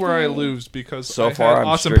 This is where I lose because So I far, had I'm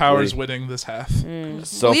Austin strictly- Powers winning this half.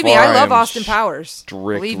 So Believe me, far, I love am Austin Powers.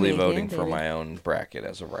 Believe Strictly me. voting Yeah, for baby. my own bracket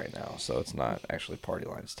as of right now, so it's not actually party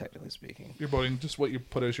lines, technically speaking. You're voting just what you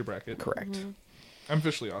put as your bracket. Correct. I'm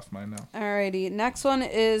officially off mine now. Alrighty. Next one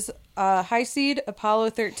is high seed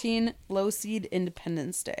Apollo 13, low seed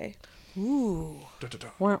Independence Day. Ooh.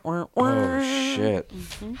 Oh shit!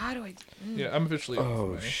 How do I... Yeah, I'm officially off. Oh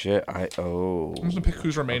mine. shit! I'm just gonna pick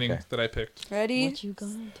who's remaining Okay. that I picked. Ready, What you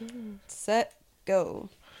gonna do? set, go.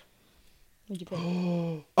 What'd you pick?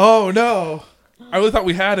 Oh no! I really thought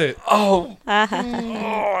we had it. Oh,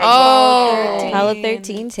 Oh. Apollo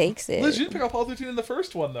 13 takes it. Liz, you didn't pick Apollo 13 in the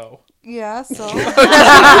first one though. Yeah, so. Why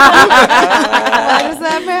does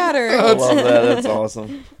that matter? I love that. That's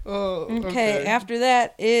awesome. Okay, after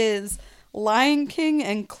that is Lion King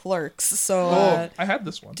and Clerks. So I had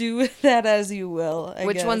this one. do that as you will. I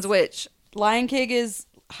Which guess. one's which? Lion King is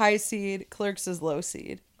high seed, Clerks is low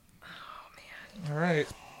seed. All right.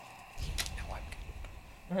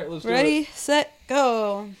 All right, let's do Ready, set,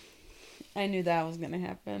 go. I knew that was going to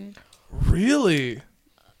happen. it. Really?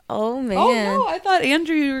 Oh, man. Oh, no, I thought,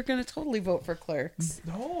 Andrew, you were going to totally vote for Clerks.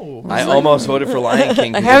 No. I almost voted for Lion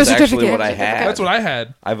King. I because have a that's actually certificate. what I had. That's what I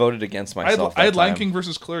had. I voted against I myself. had Lion that King time.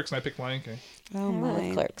 versus Clerks, and I picked Lion King. Oh, I love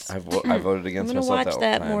my. Clerks. I voted I'm against going to myself watch that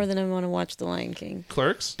that time. more than I want to watch The Lion King.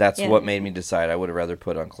 Clerks? That's Yeah. what made me decide I would have rather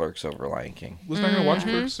put on Clerks over Lion King. Liz and I are gonna watch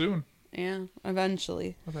Clerks soon. Yeah,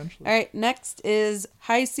 eventually. Eventually. All right, next is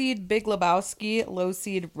high seed Big Lebowski, low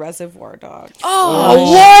seed Reservoir Dogs.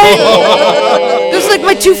 Oh, what? Those are like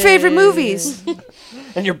my two favorite movies.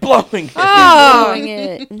 And you're blowing it. Oh. Doing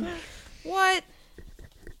it. What?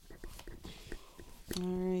 All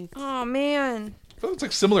right. Oh, man. I feel it's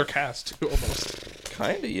like similar cast too, almost.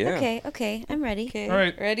 Kinda, yeah. Okay, I'm ready. Okay. All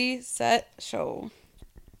right. Ready, set, show.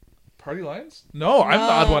 Party Lines? No, I'm the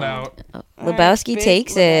odd one out. Lebowski Big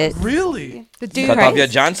takes it. Really? The dude. Cut off your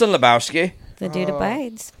Johnson Lebowski. The dude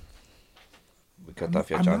abides. We cut off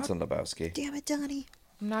your I'm Johnson Lebowski. Damn it, Donnie.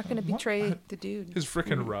 I'm not going to betray the dude. His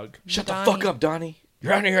freaking rug. Shut the Donnie. fuck up, Donnie.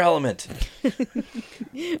 You're out of your element.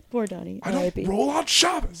 Poor Donnie. I don't roll on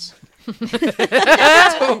Shabbos.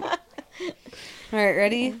 All right,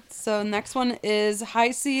 ready? So next one is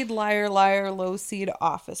high seed Liar Liar, low seed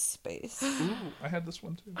Office Space. Ooh, I had this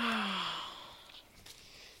one too.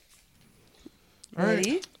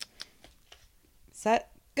 Ready?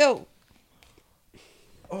 Set, go.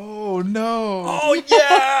 Oh no. Oh yeah.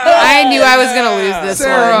 I knew I was going to lose this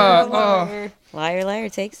Sarah. one. Oh, Liar, liar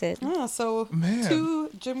takes it. Oh, so Man. two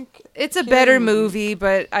Jim. It's a Carrey better movies. movie,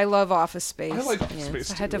 but I love Office Space. I like Office Space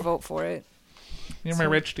So I had to too. vote for it. You're my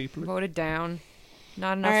rich people. Voted down.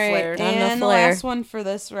 Not All enough right, flair. Not enough and the flair. last one for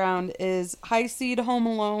this round is high seed Home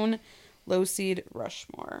Alone, low seed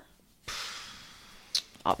Rushmore.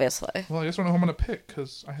 Obviously. Well, I guess I know who I'm gonna pick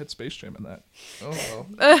because I had Space Jam in that. Oh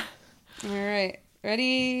well. All right,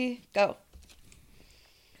 ready, go.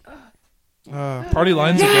 Party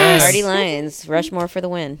Lines again. Party Lines. Rushmore for the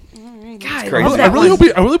win. God, crazy. I love I that really one.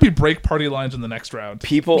 hope we break Party Lines in the next round.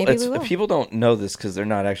 People, Maybe we will. people don't know this because they're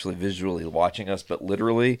not actually visually watching us, but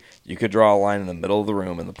literally, you could draw a line in the middle of the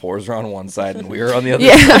room, and the pores are on one side, and we are on the other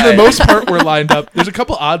Yeah. For the side. most part, we're lined up. There's a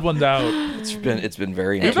couple odd ones out. It's been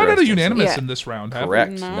very. We've not had a interesting. unanimous Yeah. in this round, have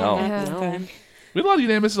Correct. we? No, No. not this No. time. We had a lot of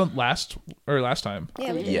unanimous last time.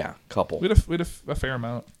 Yeah, we did. Yeah, couple. We had a fair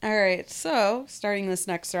amount. All right, so starting this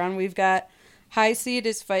next round, we've got High seed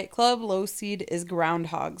is Fight Club. Low seed is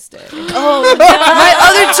Groundhog's Day. Oh, my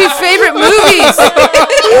other two favorite movies.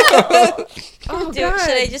 Oh,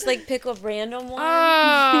 should I just like pick a random one?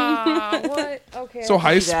 What? Okay. So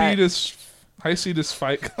high seed is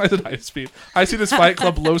Fight. I said high speed. High seed is Fight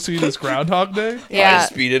Club. Low seed is Groundhog Day. Yeah. High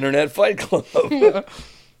speed internet Fight Club.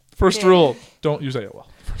 First rule: don't use AOL.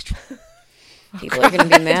 First rule. People are going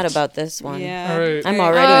to be mad about this one. Yeah. All right. I'm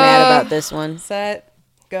already mad about this one. Set.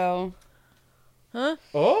 Go. Huh?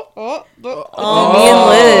 Oh, me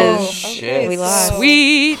and Liz. Shit. We lost.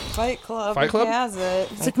 Sweet. Fight Club. Fight Club? He has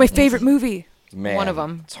it. It's like my favorite movie. Man, One of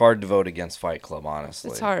them. It's hard to vote against Fight Club,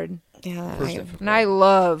 honestly. It's hard. Yeah. And I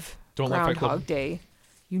love Don't like Fight Club. Groundhog Day.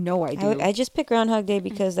 You know I do. I just pick Groundhog Day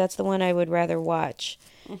because that's the one I would rather watch.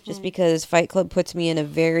 Just because Fight Club puts me in a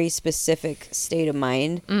very specific state of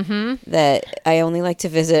mind that I only like to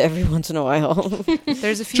visit every once in a while.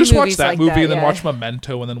 There's a few Just watch movies that like movie that, and then yeah. watch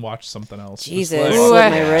Memento and then watch something else. Jesus, Just, Ooh,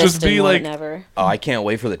 slit my wrist just be and like- whatever. Oh, I can't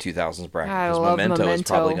wait for the 2000s bracket I because love Memento is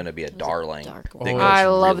Memento. probably going to be a darling. Dark That goes I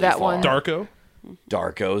love really that far. one. Darko.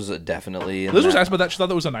 Darko's definitely. In Liz was that. asked about that. She thought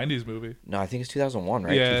that was a '90s movie. No, I think it's 2001,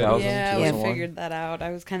 right? Yeah. 2000, Yeah, 2001. we figured that out. I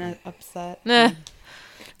was kind of upset. Nah.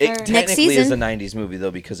 It Next technically is a season. 90s movie though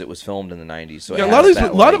because it was filmed in the 90s. So Yeah, it a lot of has these,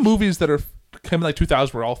 that, a lot of like- movies that are came in like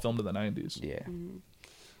 2000 were all filmed in the '90s. Yeah.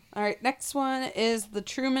 All right, next one is The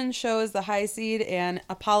Truman Show is the high seed, and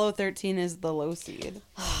Apollo 13 is the low seed.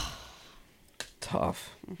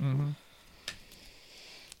 Tough.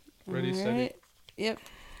 Ready, steady. Alright, yep,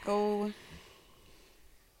 go.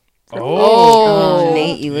 Oh,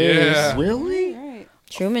 Nate, you lose. Yeah. Really? All right.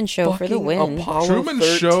 Truman Show for the Fucking win. Apollo Truman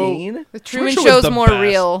 13? Show. The Truman Show is Show's the more best.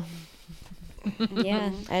 real,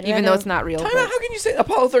 Yeah, even though it's not real. Time but- out, how can you say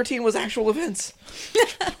Apollo 13 was actual events?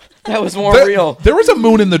 That was more real. There was a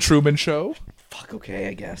moon in the Truman Show. Fuck, okay,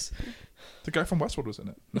 I guess. The guy from Westworld was in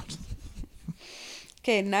it. No.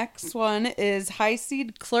 Okay, next one is high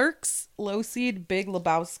seed Clerks, low seed Big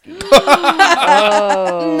Lebowski.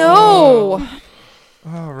 No.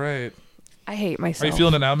 All right. I hate Are myself. you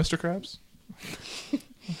feeling it now, Mr. Krabs?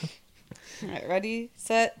 All right, ready,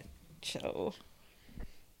 set, show.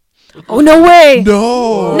 Oh, no way.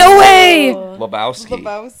 No. No way. Lebowski.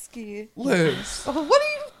 Lebowski. Liz. Oh, what do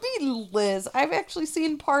you mean, Liz? I've actually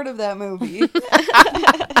seen part of that movie.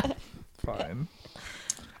 Fine.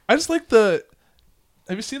 I just like the.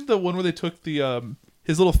 Have you seen the one where they took the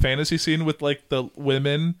his little fantasy scene with like the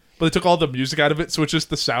women, but they took all the music out of it, so it's just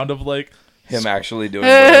the sound of like Him actually doing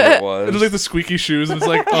whatever it was. It was like the squeaky shoes, and it's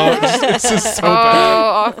like, oh, it's just so Oh,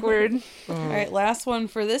 bad. awkward. All right, last one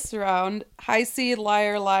for this round. High seed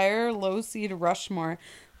Liar Liar, low seed Rushmore.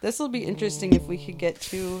 This will be interesting if we could get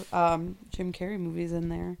two Jim Carrey movies in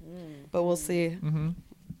there, but we'll see.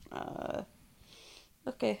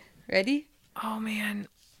 Okay, ready? Oh man,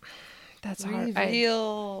 that's hard.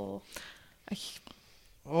 Reveal.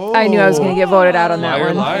 Oh, I knew I was going to get voted out on that Liar,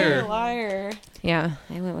 one. liar. Liar. Yeah,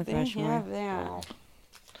 I went with They Rushmore. have that.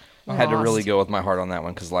 I had to really go with my heart on that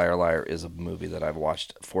one because Liar Liar is a movie that I've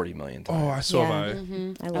watched 40 million times. Oh, I so have I.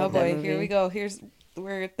 I Oh love that boy, movie. here we go. Here's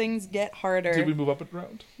where things get harder. Did we move up a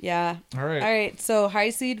round? Yeah. All right. All right. So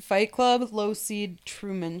high seed Fight Club, low seed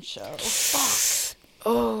Truman Show.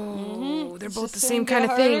 Oh, they're It's both the just same gonna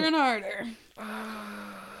kind of get thing. harder and harder.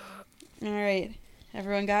 All right.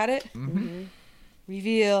 Everyone got it?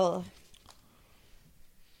 Reveal.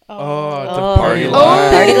 Oh, the Oh, party oh,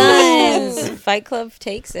 line. Party Lines. Fight Club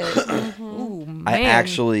takes it. Ooh, man. I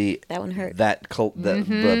actually That one hurt.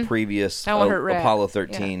 The previous That one hurt rad. Apollo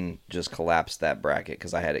 13 just collapsed that bracket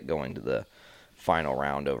because I had it going to the final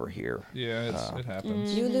round over here. Yeah, it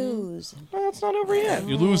happens. You lose. Well, it's not over yet.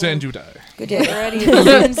 You lose and you die. Good day. Ready?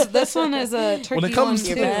 This one is a turkey When it comes one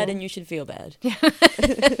You're too. bad and you should feel bad.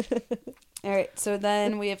 All right. So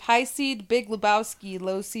then we have high seed Big Lebowski,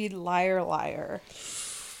 low seed Liar Liar.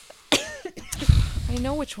 I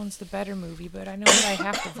know which one's the better movie, but I know what I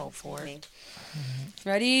have to vote for.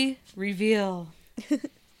 Ready? Reveal.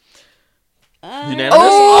 Unanimous?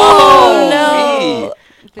 Oh, no.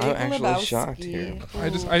 Big I'm actually Lebowski. shocked here.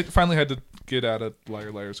 I finally had to get out of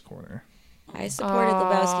Liar Liar's corner. I supported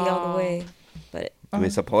Lebowski all the way, but We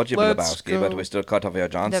support you, Let's Lebowski, but go. we still cut off your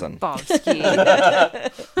Johnson. Lebowski.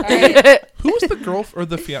 All right. Who was the girl or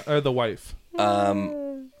the wife?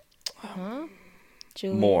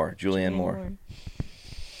 Julianne Moore.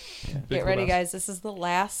 Get ready, guys. This is the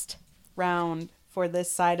last round for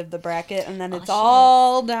this side of the bracket, and then it's shit.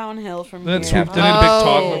 all downhill from Then here. it's Big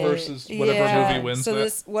Dogma versus whatever Yeah. movie wins So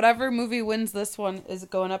that. whatever movie wins this one is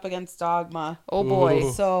going up against Dogma. Oh boy.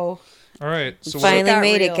 Ooh. So All right. So finally got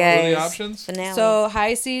made real. it, what are guys. the options? Finale. so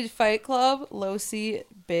high seed Fight Club, low seed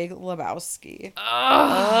Big Lebowski.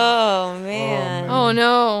 oh man. Oh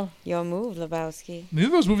no. Yo, move, Lebowski. Neither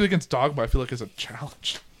of those movies against Dogma I feel like is a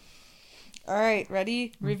challenge. All right,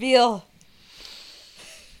 ready? Reveal.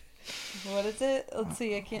 What is it? Let's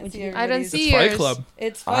see. I can't see. I don't everybody's. see It's Fight yours. Club.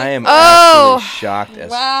 It's I Fight am Oh. actually shocked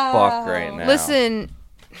as Wow. fuck right now. Listen,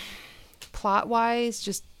 plot wise,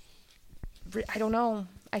 just I don't know.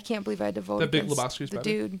 I can't believe I had to vote That Big against Lebowski's the better?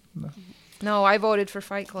 dude. No. No, I voted for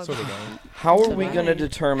Fight Club. So did I. How are we going to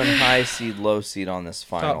determine high seed, low seed on this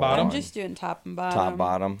final bottom? one? I'm just doing top and bottom. Top,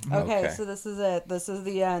 bottom? Okay, Okay. so this is it. This is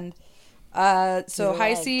the end. So You're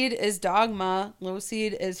high right. seed is Dogma. Low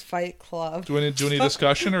seed is Fight Club. Do we need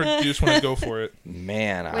discussion, or do you just want to go for it?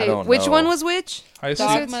 Man, I Wait, don't know. which one was which? High seed?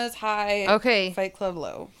 Dogma's high. Okay. Fight Club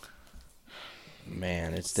low.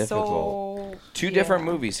 Man, it's difficult. So, Two different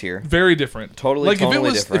movies here. Very different. Totally, Like totally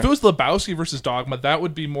if different. it was Lebowski versus Dogma, that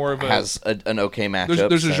would be more of a Has an okay matchup.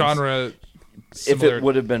 there's a since genre. If similarity. it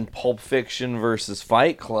would have been Pulp Fiction versus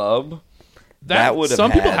Fight Club, that would have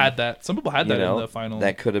some people had, had that. Some people had you that know, in the final.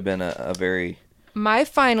 That could have been a very My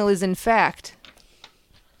final is in fact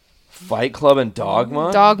Fight Club and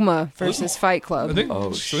Dogma. Dogma versus Fight Club. I think, Oh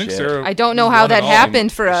I shit! think Sarah I don't know how won that it all.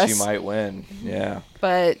 happened for us. She might win. Yeah.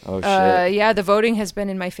 But Oh, shit. yeah, the voting has been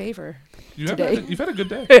in my favor. You've today. had a good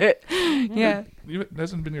day. Yeah. It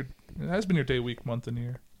has been your day, week, month, and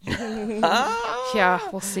year. Yeah,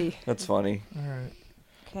 we'll see. That's funny. All right,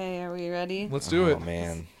 Okay, are we ready? let's do Oh it.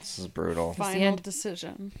 man, this is brutal. the Final end.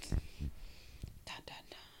 decision.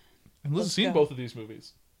 And Liz has Let's seen go. both of these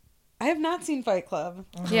movies. I have not seen Fight Club.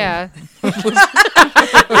 Yeah. Didn't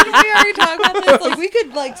we already talk about this? Like we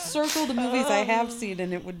could like circle the movies I have seen,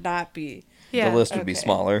 and it would not be. Yeah. The list would be Okay.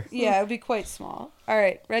 smaller. Yeah, it would be quite small. All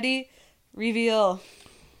right, ready? Reveal.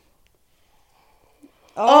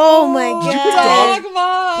 Oh my god.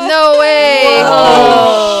 Dogma. No way.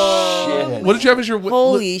 Shit. What did you have as your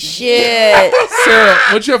Holy shit. Sarah?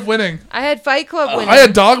 What'd you have winning? I had Fight Club winning. I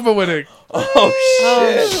had Dogma winning. Oh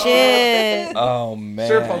shit! Oh shit. Oh man.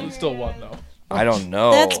 Sarah probably still won though. I don't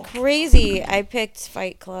know. That's crazy. I picked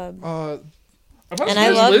Fight Club. And I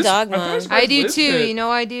love Dogma. I do too. You know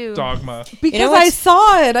I do. Dogma. Because know I what's-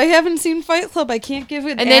 saw it. I haven't seen Fight Club. I can't give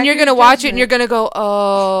it. And then you're accurate gonna watch it and judgment. you're gonna go,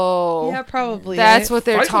 oh. Yeah, probably. That's right? what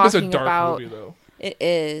they're Fight Club is a talking dark about. movie though. It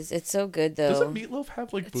is. It's so good though. Doesn't Meatloaf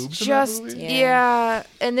have like boobs Just in that movie? yeah.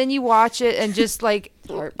 And then you watch it and just like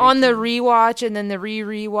on the rewatch and then the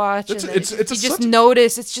rewatch and then It's you a just such-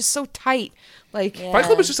 notice it's just so tight. Like Fight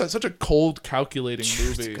Club is just such a cold, calculating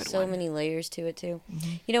movie. so many layers to it too.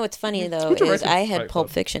 You know what's funny Who though is directed I had Fight Pulp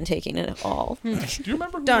Club? Fiction taking it all. Do you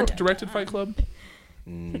remember who Dun, directed Fight Club?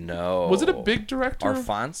 No. Was it a big director?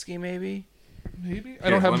 Arfonsky, maybe? Maybe I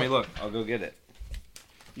don't have. Let my- me look. I'll go get it.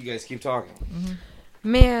 You guys keep talking.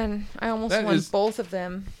 man, I almost That won is- both of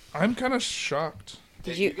them. I'm kind of shocked.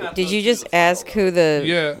 Did you just ask who the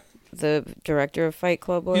Yeah, the director of Fight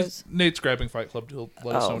Club was? Nate's grabbing Fight Club. He'll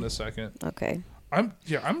let us know Oh. in a second. Okay. I'm.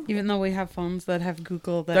 Even though we have phones that have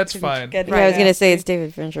Google, that That's can fine. get Yeah, I was right gonna at say me. it's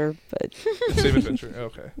David Fincher, but It's David Fincher.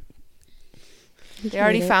 Okay. They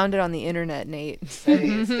already found it on the internet, Nate. it's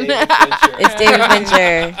David Fincher.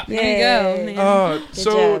 There you go. Yay. man. Good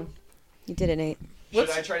So job. You did it, Nate. Should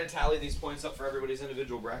I try to tally these points up for everybody's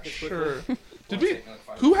individual brackets quickly? sure. Did we?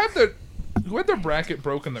 Who had their bracket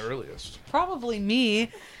broken the earliest? Probably me.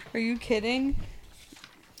 Are you kidding?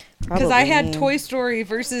 Because I had Toy Story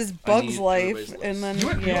versus Bugs Life, and then You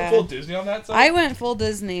went yeah, full Disney on that side. I went full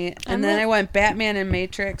Disney, and then I went Batman and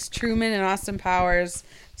Matrix, Truman and Austin Powers,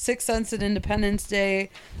 Sixth Sense and Independence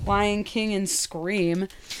Day, Lion King and Scream,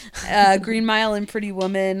 Green Mile and Pretty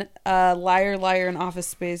Woman, Liar Liar and Office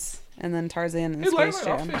Space, and then Tarzan and Hey, Liar Space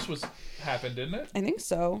Liar Jam. Office was happened, didn't it? I think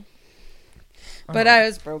so. But I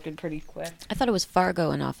was broken pretty quick. I thought it was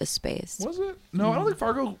Fargo in Office Space. Was it? No, I don't think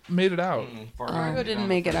Fargo made it out. Fargo didn't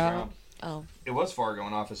make it out. Oh. It was Fargo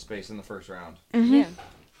in Office Space in the first round. Mm-hmm. Yeah.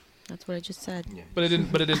 That's what I just said. Yeah. But it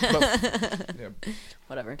didn't. But yeah.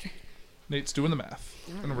 Whatever. Nate's doing the math,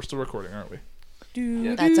 and we're still recording, aren't we?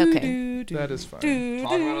 Yeah. That's okay. That is fine.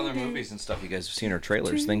 Talk about other movies and stuff you guys have seen or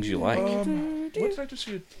trailers, things you like. What did I just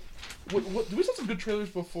see? What, we saw some good trailers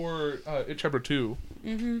before It Chapter 2.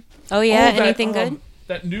 Mm-hmm. Oh yeah, that, anything good?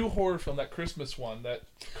 That new horror film, that Christmas one, that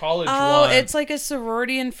college Oh, one. it's like a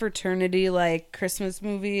sorority and fraternity like Christmas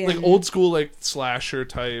movie. like and- old school, like slasher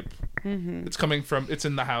type. Mhm. It's coming from. It's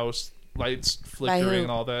in the house, lights who? flickering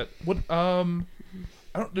and all that. What? I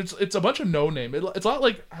don't. It's a bunch of no name. It's a lot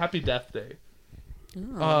like Happy Death Day.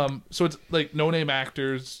 Oh. So it's like no name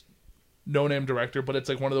actors, no name director, but it's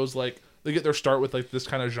like one of those like they get their start with like this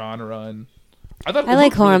kind of genre, and I thought I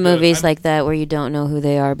like horror movies like that where you don't know who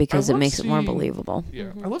they are because it love makes it more seeing- believable.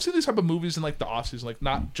 Yeah, I love seeing these type of movies in like the off season, like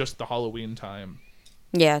not just the Halloween time.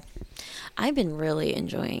 Yeah. I've been really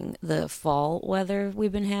enjoying the fall weather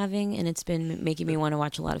we've been having, and it's been making me want to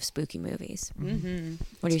watch a lot of spooky movies. Mm-hmm.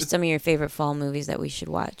 What are some of your favorite fall movies that we should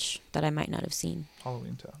watch that I might not have seen?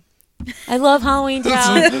 Halloween Town. I love Halloween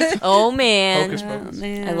Town. Oh man, Hocus Pocus.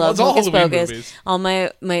 I love all Hocus Halloween Pocus. movies. All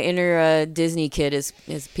my inner Disney kid is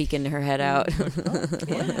peeking her head out.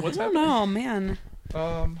 What's I don't know, man.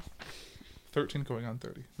 13 going on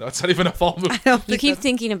 30. No, it's not even a fall movie. You keep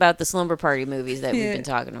thinking about the slumber party movies that we've been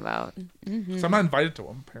talking about. So I'm not invited to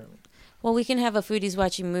them, apparently. Well, we can have a Foodies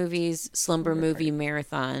Watching Movies slumber movie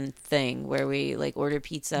marathon thing where we like order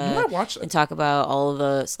pizza and talk about all of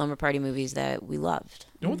the slumber party movies that we loved.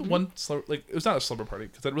 You know what the one like it was not a slumber party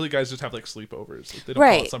because that really guys just have like sleepovers. Like, they don't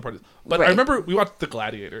call it slumber parties. But I remember we watched The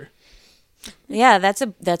Gladiator. Yeah, that's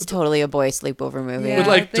totally a boy sleepover movie. Yeah, with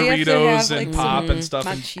like Doritos and pop and stuff.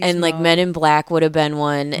 And like Men in Black would have been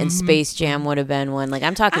one, and Space Jam would have been one. Like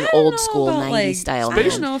I'm talking old school 90s style. I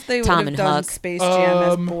don't know if they would have done Space Jam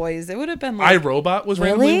as boys. It would have been like iRobot was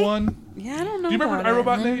randomly one. Yeah, I don't know. Do you remember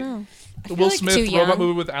iRobot, Nate? The Will Smith robot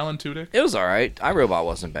movie with Alan Tudyk. It was all right. iRobot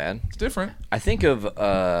wasn't bad. It's different. I think of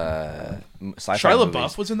sci-fi Shia movies.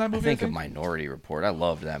 LaBeouf was in that movie. I think of Minority Report. I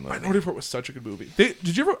loved that movie. Minority Report was such a good movie.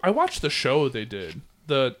 Did you ever? I watched the show they did,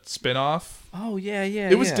 the spin-off. Oh yeah.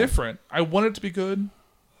 It was different. I wanted it to be good.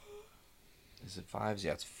 Is it 5?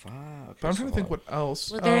 Yeah, it's 5. Okay, but I'm trying to think what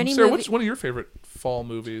else. Was there any Sarah, movie- what's one of your favorite fall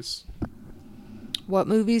movies? What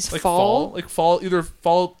movies? Like fall? Like fall, either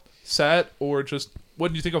fall set or just. What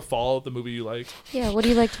do you think of Fall, the movie you like? Yeah, what do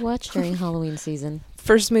you like to watch during Halloween season?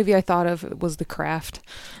 First movie I thought of was The Craft.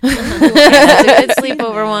 That's a good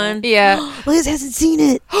sleepover one. Yeah. Liz hasn't seen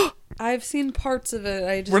it. I've seen parts of it.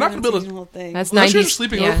 I just We're not haven't gonna be able seen to. the whole thing. That's Unless you're 90s,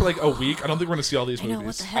 sleeping over for like a week, I don't think we're gonna see all these movies.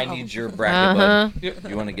 What the hell? I need your bracket, bud.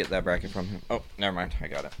 You want to get that bracket from him? Oh, never mind. I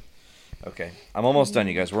got it. Okay, I'm almost done,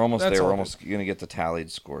 you guys. We're almost That's there. all We're almost gonna get the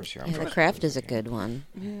tallied scores here. Yeah, The Craft is a good one.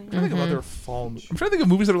 I'm trying to think of other fall. I'm trying to think of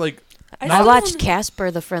movies that are like. I watched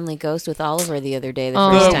Casper the Friendly Ghost with Oliver the other day. The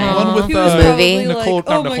The first time. one with He was the probably Nicole, like,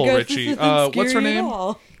 not "Oh my Nicole gosh, Richie. this isn't What's her scary at name?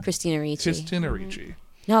 all." Christina Ricci. Christina Ricci.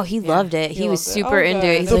 No, he loved it. He was loved it. super Oh, into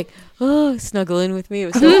it. good. He's like, oh, snuggle in with me. It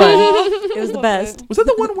was so fun. It was the best. Was that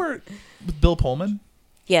the one where with Bill Pullman?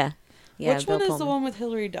 Yeah. Yeah, Which Bill one is the Pullman. one with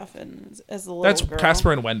Hillary Duffin as the little That's girl?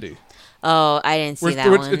 Casper and Wendy. Oh, I didn't see Where- that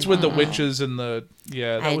where one. It's with the witches and the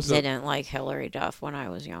that I was didn't like Hillary Duff when I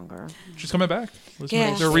was younger. She's coming back.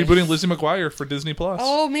 Yeah. They're rebooting Lizzie McGuire for Disney Plus.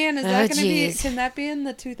 Oh man, is Oh, that gonna be? jeez. Can that be in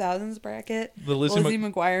the 2000s bracket? The Lizzie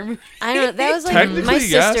McGuire movie. I don't. That was like Technically, my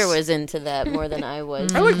sister yes. was into that more than I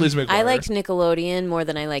was. I like Lizzie McGuire. I liked Nickelodeon more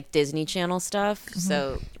than I liked Disney Channel stuff.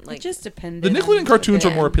 So like, It just depended. The Nickelodeon cartoons are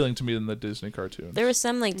Yeah. more appealing to me than the Disney cartoons. there were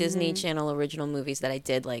some like Disney Channel original movies that I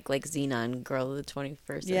did like Xenon, Girl of the 21st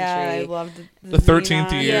Century. Yeah, I loved The 13th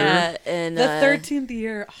Xenon. year. Yeah, and The 13th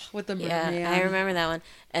year with the yeah, merman. I remember that one.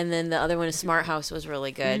 And then the other one, Smart House, was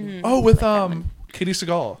really good. Oh, with I like that one. Katie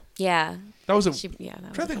Seagal. Yeah, That was a. she, yeah, that I'm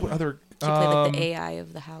was trying to a think good what other. She played like the AI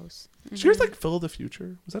of the house. She was like Phil of the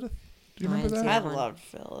Future. Was that a? Do you No, I remember didn't see that? I that one. loved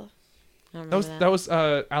Phil. I don't That was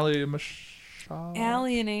remember Ali Mashal.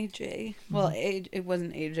 Allie and AJ. Well, it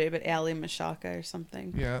wasn't AJ, but Allie Mashaka or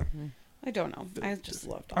something. Yeah. I don't know. I just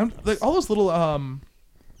loved all I'm those. like all those little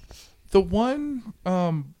the one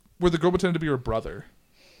where the girl pretended to be her brother.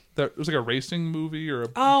 That it was like a racing movie or a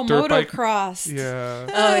dirt bike. Motocross. Yeah.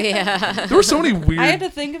 Oh yeah. There were so many weird. I had to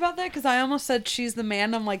think about that because I almost said She's the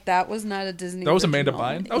Man. I'm like, that was not a Disney. That was Amanda original.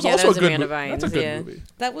 Bynes. That was Yeah, also that was a good Amanda movie. That's a Bynes, good yeah. movie.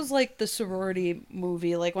 That was like the sorority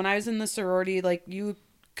movie. Like when I was in the sorority, like you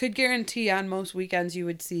could guarantee on most weekends you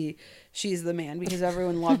would see She's the Man because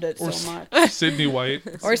everyone loved it so much. Sydney White.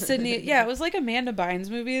 Or Sydney, yeah, it was like Amanda Bynes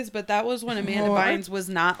movies, but that was when Amanda Bynes was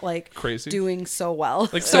not like Crazy. doing so well.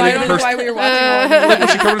 Like so I setting don't know her- why we were watching all of Like them. when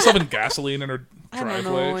she covered herself in gasoline in her I don't know,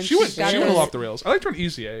 driveway. and She went. she got She went this- off the rails. I liked her in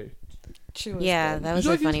Easy A. She was Yeah, good. that was Did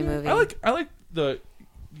you a like funny Easy A? movie. I like the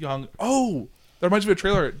young. Oh, that reminds me of a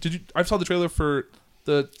trailer. Did you? I saw the trailer for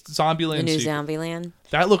the Zombieland. The new sequel. Zombieland.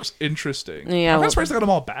 That looks interesting. Yeah, I'm well- not surprised they got them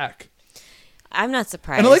all back. I'm not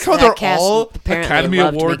surprised. And I like how That they're cast all apparently Academy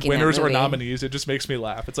loved Award making that winners or movie. nominees. It just makes me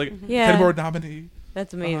laugh. It's like Yeah. Academy Award nominee.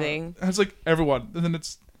 That's amazing. It's like everyone, and then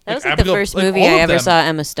it's That was like Abigail- the first like, movie all I of ever them. saw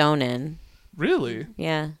Emma Stone in. Really?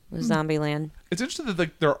 Yeah, it was Zombieland. It's interesting that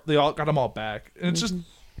like they all got them all back, and it's Mm-hmm.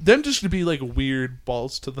 just them just to be like weird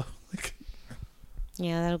balls to the like.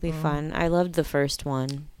 Yeah, that'll be fun. I loved the first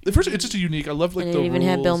one. The first, it's just a unique. I love like And the it even rules.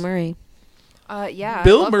 had Bill Murray. Yeah. I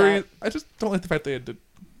Bill love Murray. that. I just don't like the fact they had to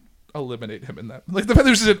eliminate him in that. Like the fact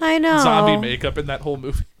there's just I know. zombie makeup in that whole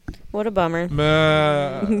movie. What a bummer.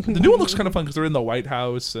 The new one looks kind of fun because they're in the White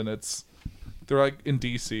House and they're like in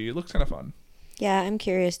DC. It looks kind of fun. Yeah, I'm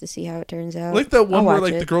curious to see how it turns out. I like that one I'll where watch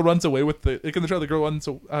like it. the girl runs away with the in the trailer. The girl runs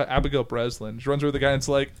Abigail Breslin. She runs away with the guy and it's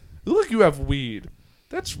like, "You look, like you have weed."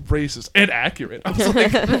 That's racist and accurate. I was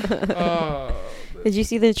like, Did you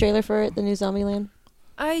see the trailer for it, the new Zombieland?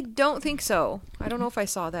 I don't think so. I don't know if I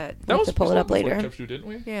saw that. We'll have to pull it up later. Didn't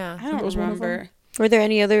we? Yeah. I don't remember. Were there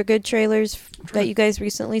any other good trailers that you guys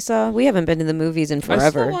recently saw? We haven't been to the movies in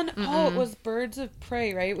forever. It was Birds of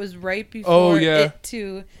Prey, right? It was right before It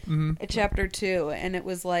 2, Chapter 2, and it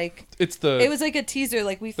was like it was like a teaser.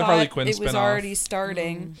 Like we thought it was spin-off. already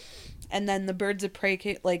starting, and then the Birds of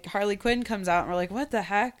Prey, like Harley Quinn comes out, and we're like, what the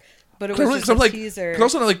heck? But it was just a teaser.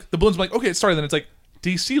 Because also like the balloons, I'm like, okay, it's starting. Then it's like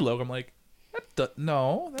DC logo. I'm like,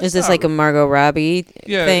 no. Is this like a Margot Robbie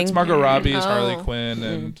thing? It's Margot Robbie as Harley Quinn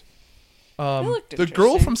and. The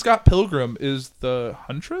girl from Scott Pilgrim is the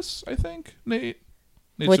Huntress, I think. Nate's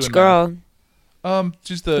Which girl?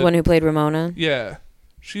 She's the one who played Ramona. Yeah,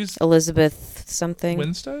 she's Elizabeth something.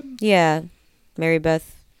 Winstead. Yeah, Mary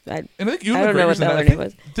Beth. And I think Ewan I don't know what McGregor's the in other that. name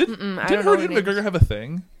was. Did her and Ewan McGregor have a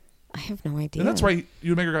thing? I have no idea. And that's why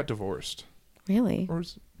Ewan McGregor got divorced. Really? Or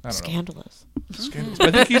is, I don't Scandalous. know. Scandalous. I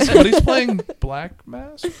think he's playing Black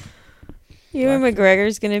Mask. Ewan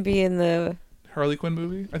McGregor's gonna be in the Harley Quinn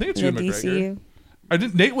movie. I think it's the Ewan McGregor.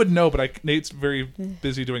 DCU. Nate would know, but Nate's very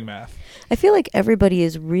busy doing math. I feel like everybody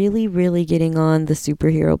is really, really getting on the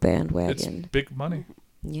superhero bandwagon. It's big money.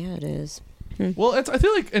 Yeah, it is. Well, I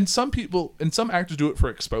feel like, and some actors do it for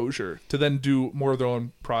exposure to then do more of their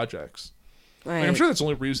own projects. Right. Like, I'm sure that's the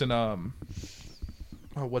only reason.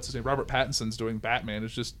 What's his name? Robert Pattinson's doing Batman.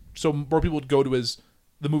 It's just so more people would go to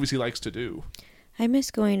the movies he likes to do. I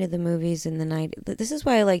miss going to the movies in the night. This is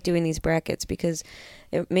why I like doing these brackets, because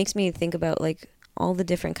it makes me think about like all the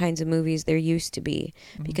different kinds of movies there used to be.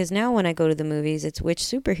 Mm-hmm. Because now when I go to the movies, it's which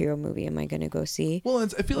superhero movie am I going to go see? Well, I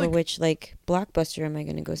feel or like which like blockbuster am I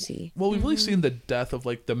going to go see? Well, we've really seen the death of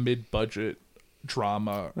like the mid-budget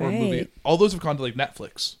drama or Right. movie. All those have gone to like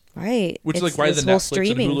Netflix, right? Which is like why the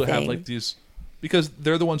Netflix and Hulu have like these, because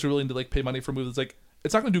they're the ones who are willing to like pay money for movies. Like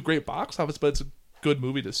it's not going to do great box office, but it's a good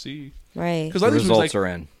movie to see. Right. Because the results are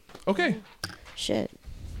in. Okay. Shit.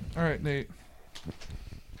 All right, Nate.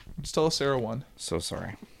 Just tell us Sarah won. So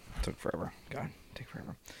sorry. Took forever. God, take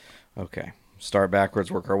forever. Okay. Start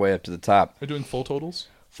backwards, work our way up to the top. Are we doing full totals?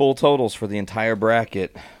 Full totals for the entire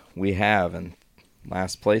bracket we have. In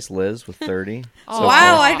last place, Liz with 30. Oh,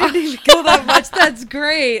 wow, I didn't even go that much. That's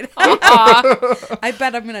great. I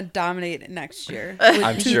bet I'm going to dominate it next year. With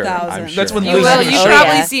I'm sure. 2000. That's when You Liz will. is You've shift.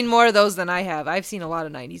 probably seen more of those than I have. I've seen a lot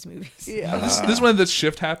of 90s movies. Yeah. This is when the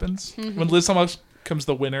shift happens. When Liz somehow comes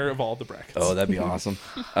the winner of all the brackets. Oh, that'd be awesome.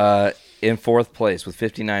 In fourth place with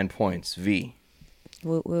 59 points, V.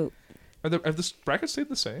 Woot woot. Have the brackets stayed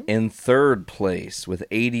the same? In third place with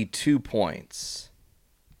 82 points,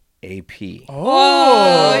 AP.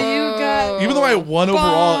 Oh, you got Even though I won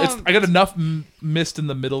overall, I got enough missed in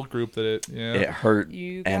the middle group that it hurt,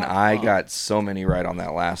 and I got so many right on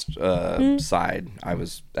that last side. I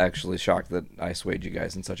was actually shocked that I swayed you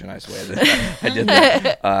guys in such a nice way that I did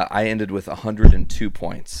that. I ended with 102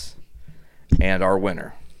 points, and our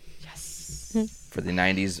winner. For the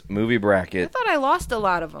 90s movie bracket. I thought I lost a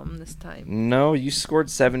lot of them this time. No, you scored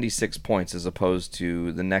 76 points as opposed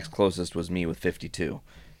to the next closest was me with 52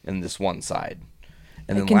 in this one side.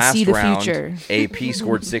 And then last round, AP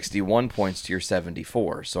scored 61 points to your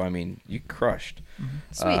 74. So, I mean, you crushed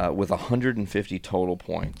with 150 total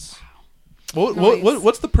points.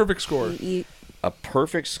 What's the perfect score? A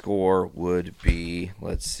perfect score would be,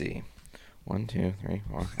 let's see. 1, 2, 3,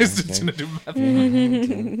 4. Is it gonna do math?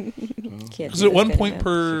 Is it 1 point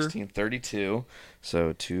per 16, 32?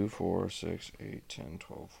 So 2, 4, 6, 8, 10,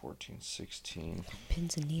 12, 14, 16.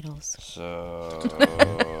 Pins and needles. So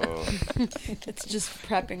it's just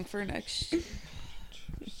prepping for next.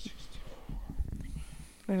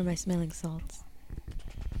 Where are my smelling salts?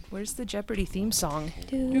 Where's the Jeopardy theme song?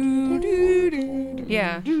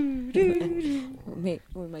 Yeah. We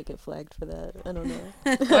might get flagged for that. I don't know.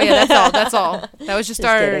 Oh yeah, that's all. That was just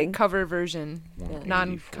our kidding. cover version,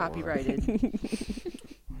 non-copyrighted.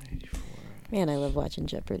 Man, I love watching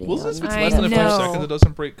Jeopardy. Well, if it's less than 5 seconds, it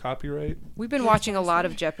doesn't break copyright. We've been watching a lot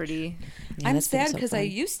of Jeopardy. Yeah, I'm that's been sad so because fun. I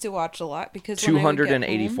used to watch a lot because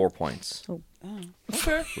 284 points.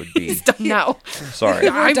 Okay. Would be. It's done now. Sorry.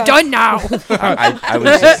 I'm done now. I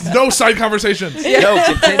was no side conversations. No,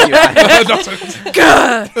 continue.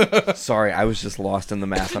 Sorry, I was just lost in the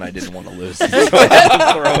math and I didn't want to lose. So I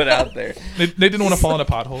had to throw it out there. They didn't want to fall in a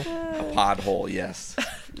pothole. A podhole, yes.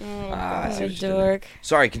 I see what you did there. dork.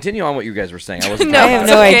 Sorry, continue on what you guys were saying. I wasn't. No, I have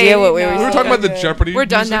no idea what we were We were saying. talking about the Jeopardy. We're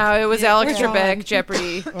done music. now. It was Alex we're Trebek, done.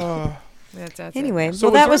 Jeopardy. That's Anyway, it. So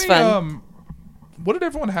well, that is was there fun. any, what did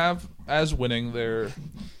everyone have as winning their?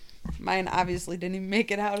 Mine obviously didn't even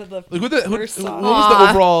make it out of the Like, what first was song. the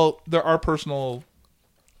overall? Our personal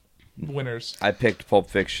winners. I picked Pulp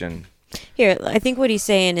Fiction. Here, I think what he's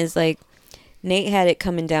saying is like Nate had it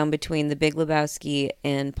coming down between The Big Lebowski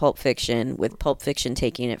and Pulp Fiction, with Pulp Fiction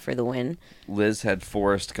taking it for the win. Liz had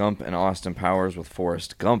Forrest Gump and Austin Powers, with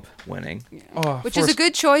Forrest Gump winning. Oh, Which is a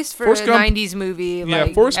good choice for a Forrest Gump- 90s movie. Yeah,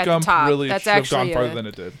 like, Forrest at Gump the top. really That's should have gone actually farther than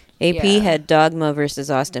it did. AP had Dogma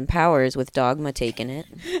versus Austin Powers, with Dogma taking it.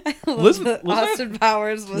 Austin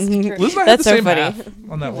Powers was true. Liz and I had That's the so same funny.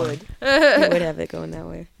 math on that one. He would have it going that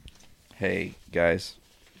way. Hey, guys.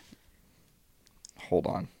 Hold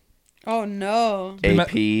on. Oh no.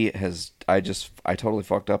 AP has... I totally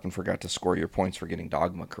fucked up and forgot to score your points for getting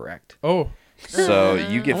Dogma correct. Oh. So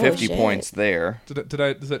you get 50 shit. points there.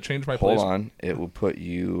 Does that change my Hold place? on. It will put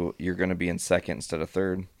you... You're going to be in second instead of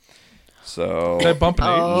third. So... Did I bump Nate?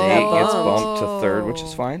 Nate gets bumped to third, which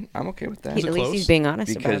is fine. I'm okay with that. At least he's being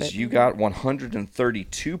honest about it. Because you got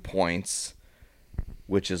 132 points,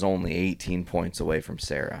 which is only 18 points away from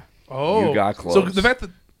Sarah. Oh. You got close. So the fact that...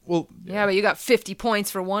 Well, Yeah, but you got 50 points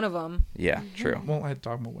for one of them. Yeah, true. Well, I had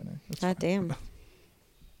Dogma winning. God damn.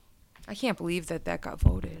 I can't believe that got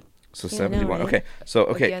voted. So Yeah, I 71. know, right?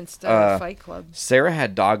 Okay. Against Fight Club. Sarah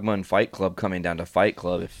had Dogma and Fight Club coming down to Fight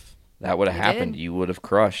Club. If that would have We happened, did. you would have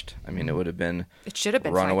crushed. I mean, it would have been... It should have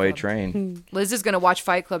been Runaway Fight Club. Train. Liz is going to watch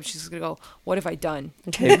Fight Club. She's going to go, what have I done?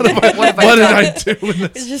 What did I do in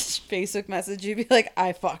this? It's just Facebook message. You'd be like,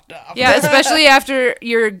 I fucked up. Yeah, especially after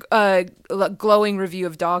your glowing review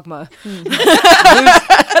of Dogma.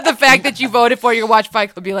 The fact that you voted for your watch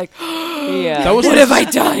Fight Club, be like, Yeah. That was what have I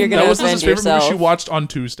done? You're gonna That was offend Liz's favorite yourself. movie she watched on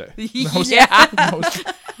Tuesday. Yeah.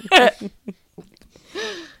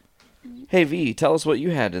 Hey, V, tell us what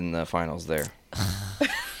you had in the finals there.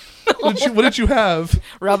 What did you have?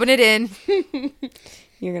 Rubbing it in.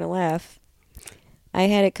 You're going to laugh. I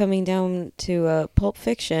had it coming down to Pulp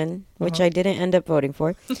Fiction, which I didn't end up voting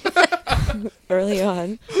for early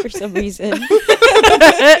on for some reason.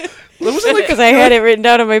 Because I had it written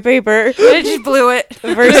down on my paper. I just blew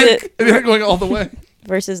it. You're going all the way.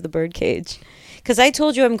 Versus The Birdcage. Because I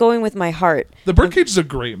told you I'm going with my heart. The Birdcage is a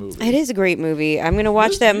great movie. It is a great movie. I'm going to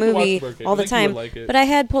watch that You can watch movie The Birdcage. all I the think you time. would like it. But I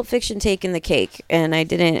had Pulp Fiction taking the cake, and I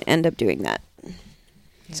didn't end up doing that.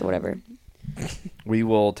 So whatever. We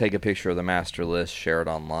will take a picture of the master list, share it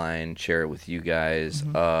online, share it with you guys.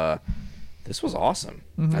 This was awesome.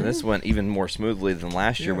 And this went even more smoothly than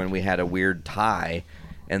last year when we had a weird tie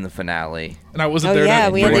in the finale. And I wasn't Oh, there. yeah,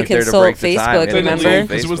 to, we had to weren't there to consult break the tie. Facebook, We had to remember? consult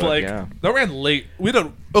Because it was Facebook, like, yeah. that ran late.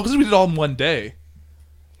 Because we did it all in one day.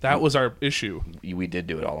 That was our issue. We did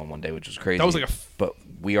do it all in one day, which was crazy. That was like But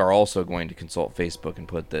we are also going to consult Facebook and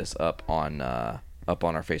put this up on our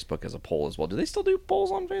Facebook as a poll as well. Do they still do polls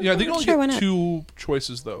on Facebook? Yeah, they can only Sure, why get not? 2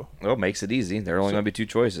 choices, though. Oh, it makes it easy. There are only going to be 2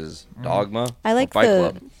 choices: Dogma I like or Fight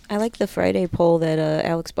Club. I like the Friday poll that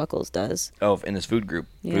Alex Buckles does. Oh, in this food group,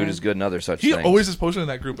 Yeah. food is good and other such He things. always is posting in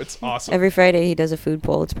that group. It's awesome. Every Friday he does a food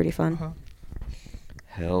poll. It's pretty fun.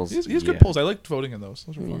 Hells He has good yeah. polls. I liked voting in those.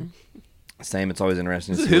 Those were fun. Same. It's always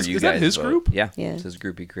interesting to Is it see where his- you is that guys his vote. group? Yeah, Yeah. it's his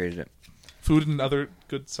group. He created it. Food and other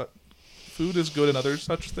good food is good and other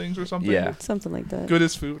such things or something. Yeah. Something like that. Good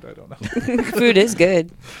as food. I don't know. Food is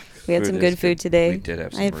good. We had Food some is good food today. We did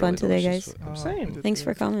have some I had fun really today, delicious guys. food. I'm saying. Thanks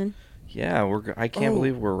for coming. Yeah, I can't Oh,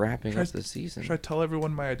 believe we're wrapping should up I- the season. Should I tell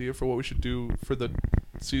everyone my idea for what we should do for the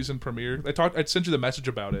season premiere? I sent you the message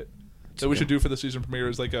about it. That we should do for the season premiere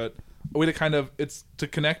is like a way to kind of to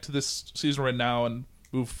connect to this season right now and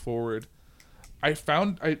move forward. I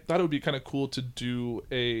thought it would be kind of cool to do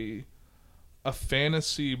a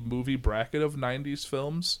fantasy movie bracket of 90s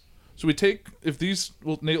films. So we take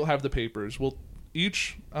Nate will have the papers. We'll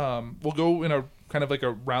each we'll go in a kind of like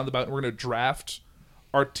a roundabout and we're going to draft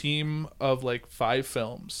our team of like 5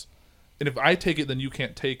 films. And if I take it, then you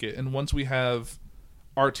can't take it. And once we have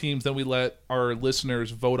our teams, then we let our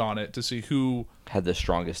listeners vote on it to see who had the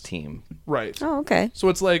strongest team. Right. Oh, okay. So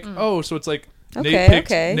it's like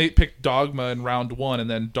Okay. Nate picked Dogma in round 1, and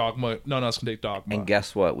then Dogma. None of us can take Dogma. And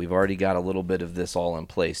guess what? We've already got a little bit of this all in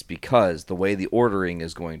place because the way the ordering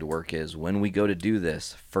is going to work is when we go to do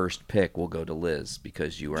this, first pick will go to Liz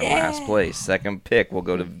because you were in last place. Second pick will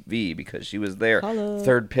go to V because she was there. Hello.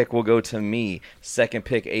 Third pick will go to me. Second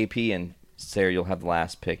pick AP, and Sarah, you'll have the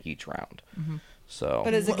last pick each round. So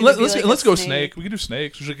But is it gonna be like let's a go snake? snake. We can do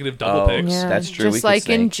snakes. We should give double picks. Yeah, That's true. We Just could like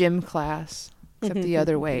in snake. gym class, except the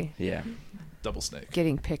other way. Yeah. double snake.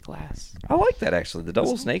 Getting picked last. I like that, actually. The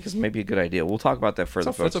double snake is maybe a good idea. We'll talk about that further,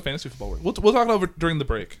 That's folks. a fantasy football word. We'll talk about it during the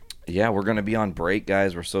break. Yeah, we're going to be on break,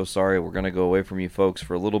 guys. We're so sorry. We're going to go away from you folks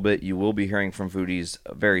for a little bit. You will be hearing from Foodies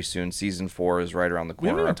very soon. Season 4 is right around the We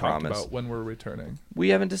haven't corner, I even talked promise. about when we're returning. We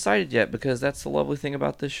haven't decided yet because that's the lovely thing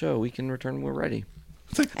about this show. We can return when we're ready.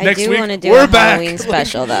 I do want to do a Halloween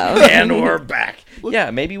special, though. And we're back.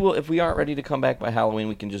 Yeah, maybe if we aren't ready to come back by Halloween,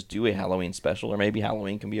 we can just do a Halloween special, or maybe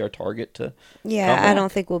Halloween can be our target to. Yeah, I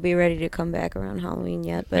don't think we'll be ready to come back around Halloween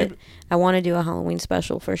yet, but I want to do a Halloween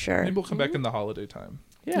special for sure. Maybe we'll come back in the holiday time.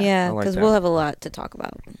 Yeah, because we'll have a lot to talk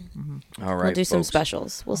about. All right, we'll do some folks.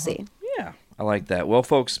 specials. We'll see. Yeah, I like that. Well,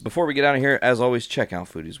 folks, before we get out of here, as always, check out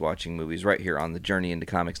Foodies Watching Movies right here on the Journey into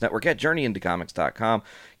Comics Network at journeyintocomics.com.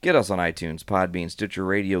 Get us on iTunes, Podbean, Stitcher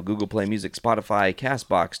Radio, Google Play Music, Spotify,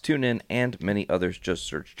 CastBox, TuneIn, and many others. Just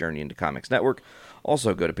search Journey into Comics Network.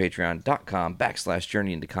 Also, go to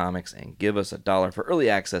patreon.com/Journey into Comics and give us $1 for early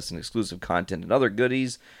access and exclusive content and other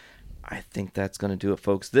goodies. I think that's going to do it,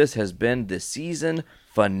 folks. This has been the season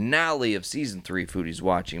finale of Season 3 Foodies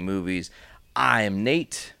Watching Movies. I am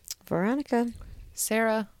Nate. Veronica.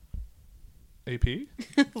 Sarah. AP.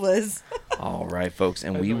 Liz. All right, folks,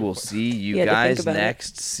 and we will see you had to think guys about it.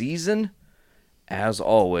 next season. As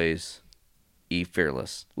always, E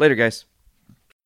Fearless. Later, guys.